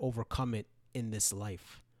never overcome it in this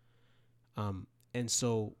life. And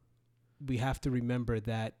so we have to remember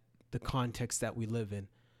that the context that we live in,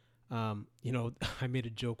 you know, I made a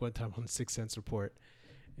joke one time on the 6th Sense Report,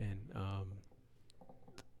 and,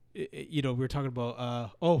 you know, we were talking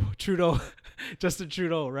about, Trudeau, Justin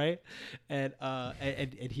Trudeau, right? And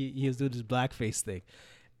he was doing this blackface thing,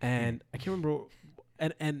 and I can't remember,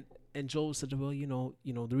 and Joel said, well, you know,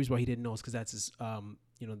 the reason why he didn't know is because that's his,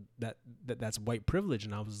 you know, that's white privilege,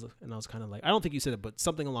 and I was kind of like, I don't think you said it, but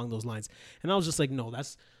something along those lines, and I was just like, no,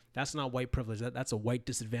 that's not white privilege, that's a white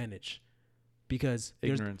disadvantage, because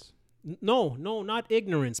ignorance. No, not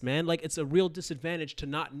ignorance, man. Like, it's a real disadvantage to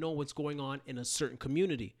not know what's going on in a certain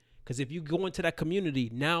community. Because if you go into that community,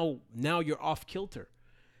 now you're off kilter.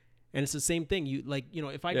 And it's the same thing. You like, you know,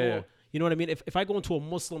 if I go, you know what I mean? If I go into a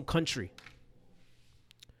Muslim country,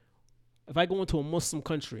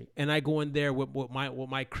 and I go in there with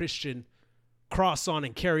my Christian cross on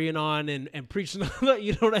and carrying on and preaching,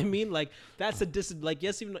 you know what I mean? Like, that's like,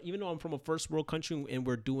 yes, even though I'm from a first world country and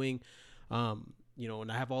we're doing, you know,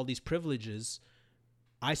 and I have all these privileges,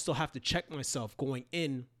 I still have to check myself going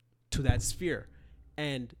in to that sphere.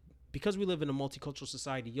 And because we live in a multicultural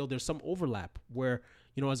society, there's some overlap where,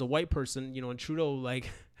 you know, as a white person, you know, and Trudeau,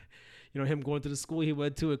 like, you know, him going to the school he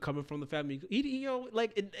went to and coming from the family, he you know,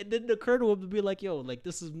 like, it didn't occur to him to be like, like,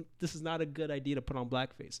 this is not a good idea to put on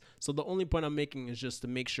blackface. So the only point I'm making is just to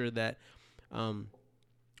make sure that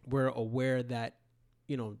we're aware that,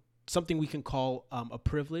 you know, something we can call a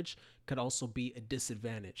privilege could also be a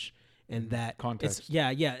disadvantage, and that context.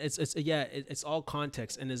 It's all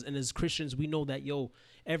context. And as Christians, we know that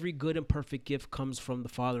every good and perfect gift comes from the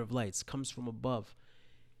Father of lights, comes from above.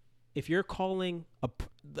 if you're calling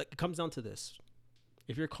it comes down to this.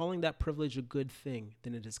 If you're calling that privilege a good thing,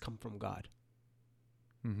 then it has come from God.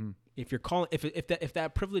 Mm-hmm. If you're calling if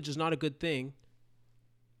that privilege is not a good thing,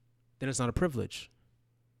 then it's not a privilege.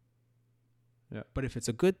 Yeah. But if it's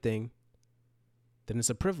a good thing, then it's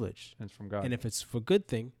a privilege. And it's from God. And if it's for a good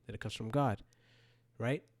thing, then it comes from God.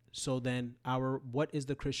 Right? So then what is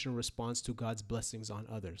the Christian response to God's blessings on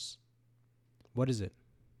others? What is it?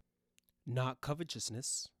 Not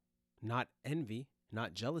covetousness, not envy,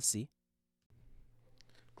 not jealousy.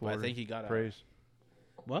 But I think you gotta praise.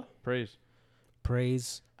 What? Praise.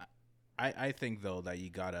 Praise. I think though that you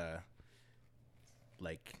gotta,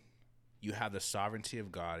 like, you have the sovereignty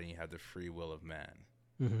of God and you have the free will of man.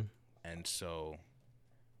 Mm-hmm. And so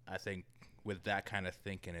I think with that kind of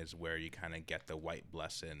thinking is where you kind of get the white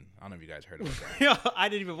blessing. I don't know if you guys heard about that. Yeah, I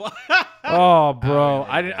didn't even watch. Oh, bro,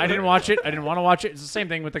 I didn't watch it. I didn't want to watch it. It's the same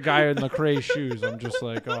thing with the guy in Lecrae shoes. I'm just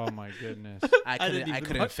like, oh my goodness. I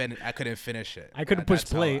couldn't finish it. I couldn't push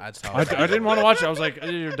play. That's how I didn't want to watch it. I was like,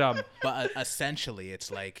 you're dumb. But essentially,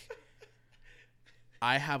 it's like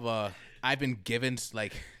I've been given,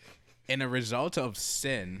 like, in a result of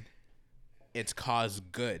sin, it's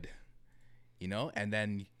caused good, you know, and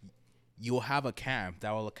then you'll have a camp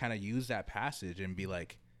that will kind of use that passage and be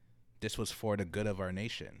like, this was for the good of our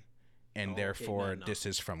nation, and therefore this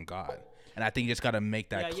is from God. And I think you just got to make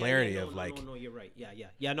that clarity of like, no, you're right.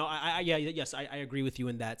 Yeah. No, I agree with you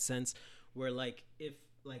in that sense. Where like if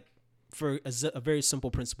like for a very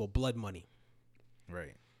simple principle, blood money.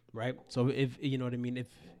 Right. So if you know what I mean,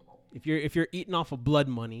 if you're eating off of blood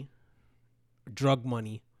money, drug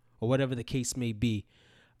money, or whatever the case may be,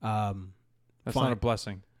 that's fine. not a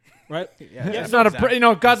blessing. Right? It's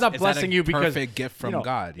not God's not blessing you because perfect gift from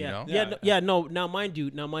God, you know? No. Now, mind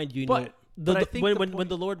you, But I think when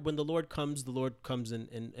the Lord comes,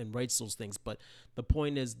 and writes those things. But the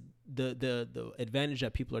point is, the advantage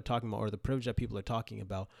that people are talking about, or the privilege that people are talking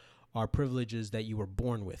about, are privileges that you were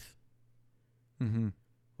born with,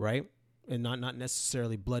 right? And not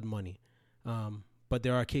necessarily blood money. But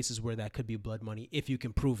there are cases where that could be blood money if you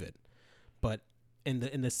can prove it. But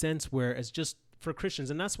in the sense where it's just for Christians,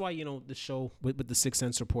 and that's why, you know, the show with the Sixth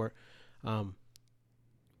Sense Report,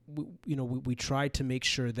 we try to make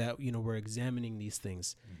sure that, you know, we're examining these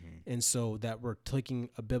things, and so that we're taking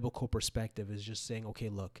a biblical perspective is just saying, okay,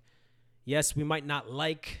 look, yes, we might not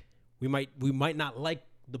like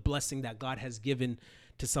the blessing that God has given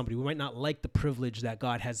to somebody. We might not like the privilege that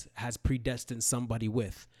God has predestined somebody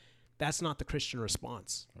with. That's not the Christian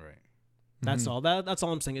response. Right. That's all. That's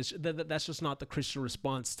all I'm saying. Is that's just not the Christian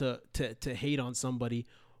response to hate on somebody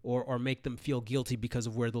or make them feel guilty because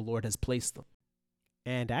of where the Lord has placed them.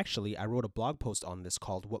 And actually, I wrote a blog post on this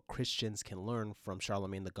called What Christians Can Learn from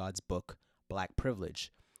Charlemagne the God's book, Black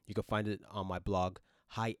Privilege. You can find it on my blog,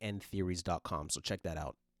 highendtheories.com. So check that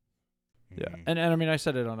out. Yeah. And I mean, I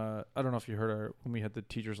said it on I don't know if you heard when we had the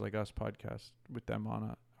Teachers Like Us podcast with them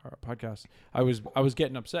on our podcast. I was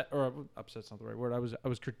getting upset, or upset's not the right word. I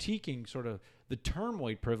was critiquing sort of the term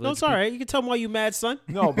white privilege. No, it's all right. You can tell them why you mad, son.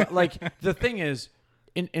 No, but like the thing is,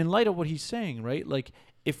 in light of what he's saying, right? Like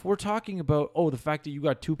if we're talking about, the fact that you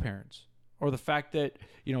got two parents, or the fact that,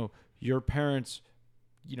 you know, your parents,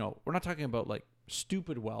 you know, we're not talking about like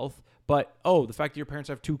stupid wealth, but the fact that your parents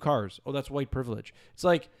have two cars, that's white privilege. It's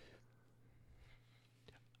like,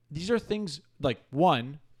 these are things like,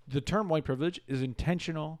 one, the term white privilege is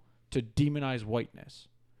intentional to demonize whiteness.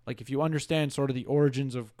 Like if you understand sort of the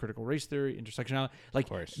origins of critical race theory, intersectionality, like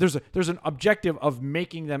there's an objective of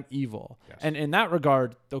making them evil. Yes. And in that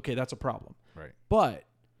regard, okay, that's a problem. Right. But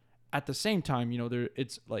at the same time, you know,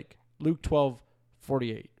 it's like Luke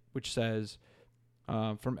 12:48, which says,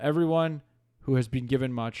 from everyone who has been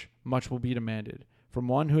given much, much will be demanded. From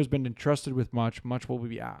one who has been entrusted with much, much will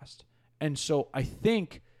be asked. And so I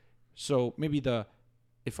think, maybe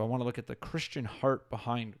if I want to look at the Christian heart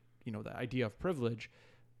behind, you know, the idea of privilege,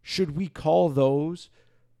 should we call those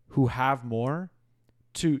who have more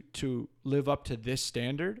to live up to this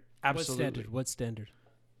standard? Absolutely. What standard?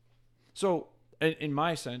 So in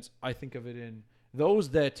my sense, I think of it in those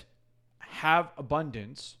that have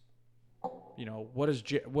abundance. You know, what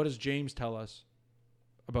does James tell us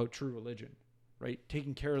about true religion, right?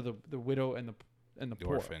 Taking care of the widow and the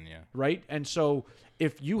poor, orphan, yeah. Right? And so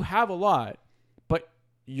if you have a lot, but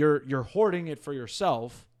you're hoarding it for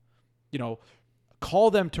yourself, you know,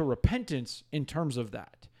 call them to repentance in terms of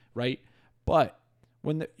that, right? But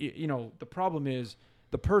when the problem is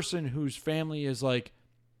the person whose family is like,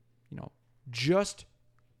 you know, just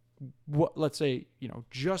let's say, you know,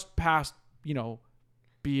 just past, you know,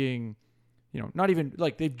 being, you know, not even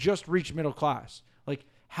like they've just reached middle class. Like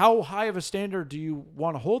how high of a standard do you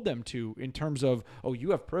want to hold them to in terms of, oh,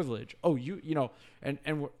 you have privilege. Oh, you know, and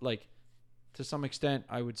we're like, to some extent,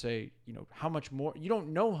 I would say, you know, how much more, you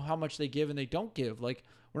don't know how much they give and they don't give. Like,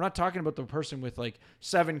 we're not talking about the person with like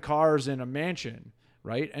 7 cars and a mansion,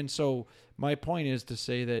 right? And so my point is to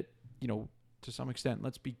say that, you know, to some extent,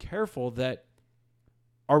 let's be careful that,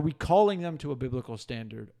 are we calling them to a biblical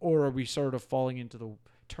standard, or are we sort of falling into the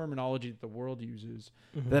terminology that the world uses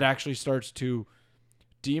that actually starts to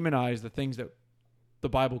demonize the things that the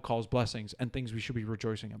Bible calls blessings and things we should be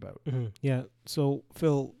rejoicing about? Yeah. So,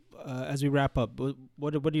 Phil, as we wrap up,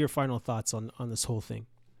 what are your final thoughts on this whole thing?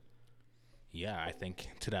 Yeah, I think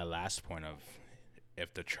to that last point of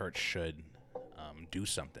if the church should do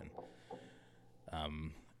something.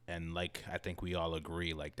 And like, I think we all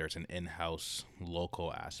agree, like there's an in-house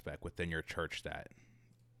local aspect within your church that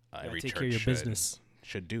every take church care of your business.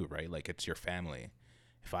 should do, right? Like, it's your family.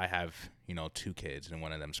 If I have, 2 kids and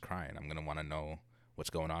one of them's crying, I'm going to want to know what's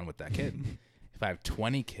going on with that kid. If I have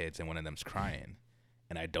 20 kids and one of them's crying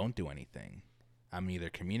and I don't do anything, I'm either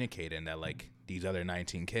communicating that, like, these other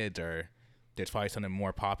 19 kids there's probably something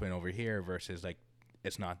more popping over here versus, like,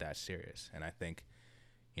 it's not that serious. And I think,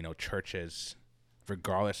 churches,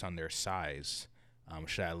 regardless on their size,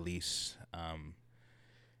 should at least,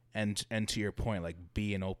 and to your point, like,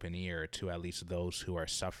 be an open ear to at least those who are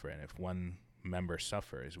suffering. If one member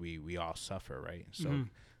suffers, we all suffer, right? So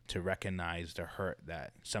to recognize the hurt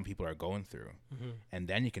that some people are going through, and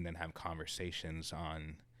then you can then have conversations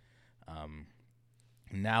on,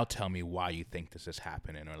 now tell me why you think this is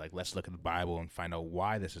happening, or like, let's look at the Bible and find out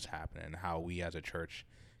why this is happening and how we as a church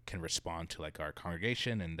can respond to like our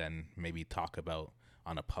congregation, and then maybe talk about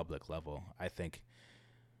on a public level. I think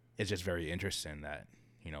it's just very interesting that,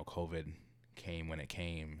 COVID came when it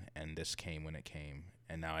came, and this came when it came,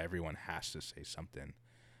 and now everyone has to say something.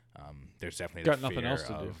 There's definitely Got the nothing fear else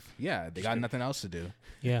to of, do. Yeah, they got nothing else to do.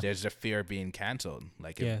 Yeah. There's the fear of being canceled.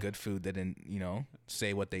 Like, if Good Food didn't,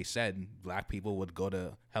 say what they said, black people would go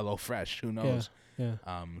to HelloFresh. Who knows? Yeah.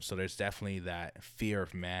 So there's definitely that fear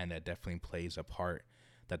of man that definitely plays a part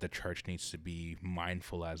that the church needs to be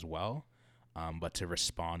mindful as well, but to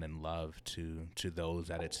respond in love to those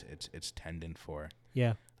that it's tending for.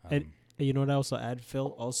 Yeah. And you know what I also add, Phil?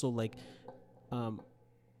 Also, like, I'm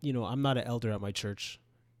not an elder at my church.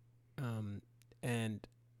 And,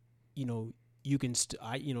 you can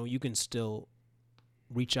still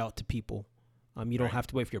reach out to people. You don't have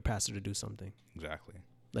to wait for your pastor to do something. Exactly.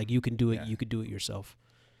 Like, you can do it. Yeah. You could do it yourself.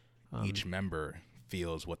 Each member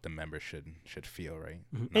feels what the member should feel, right?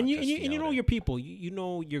 And you know your people. You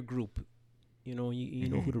know your group. You know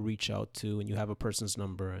who to reach out to, and you have a person's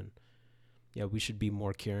number. And yeah, we should be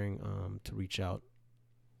more caring to reach out.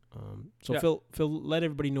 Phil, let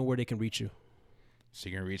everybody know where they can reach you. So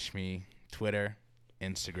you can reach me Twitter,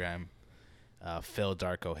 Instagram, Phil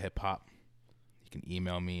Darko Hip Hop. You can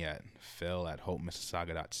email me at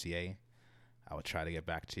phil@hopemississauga.ca. I will try to get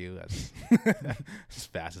back to you as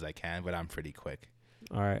fast as I can, but I'm pretty quick.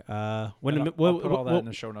 All right. I'll put all that in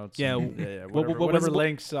the show notes. Yeah. Whatever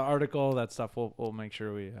links, article, that stuff, we'll make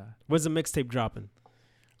sure we. When's the mixtape dropping?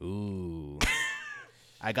 Ooh,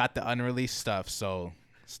 I got the unreleased stuff, so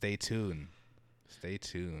stay tuned. Stay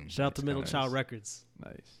tuned. Shout out to Middle Child Records.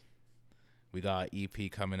 Nice. We got EP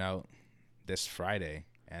coming out this Friday,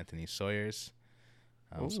 Anthony Sawyer's.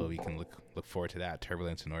 So we can look forward to that.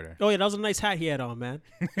 Turbulence in Order. Oh yeah, that was a nice hat he had on, man.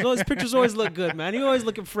 His pictures always look good, man. He always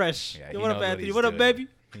looking fresh. Yeah, what up, Anthony? What up, baby?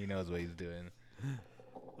 He knows what he's doing.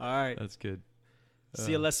 All right. That's good.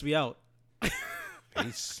 See you, let's be out.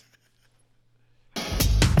 Peace.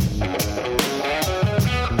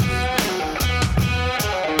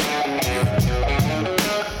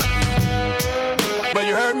 But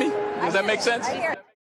you heard me? Does that make sense?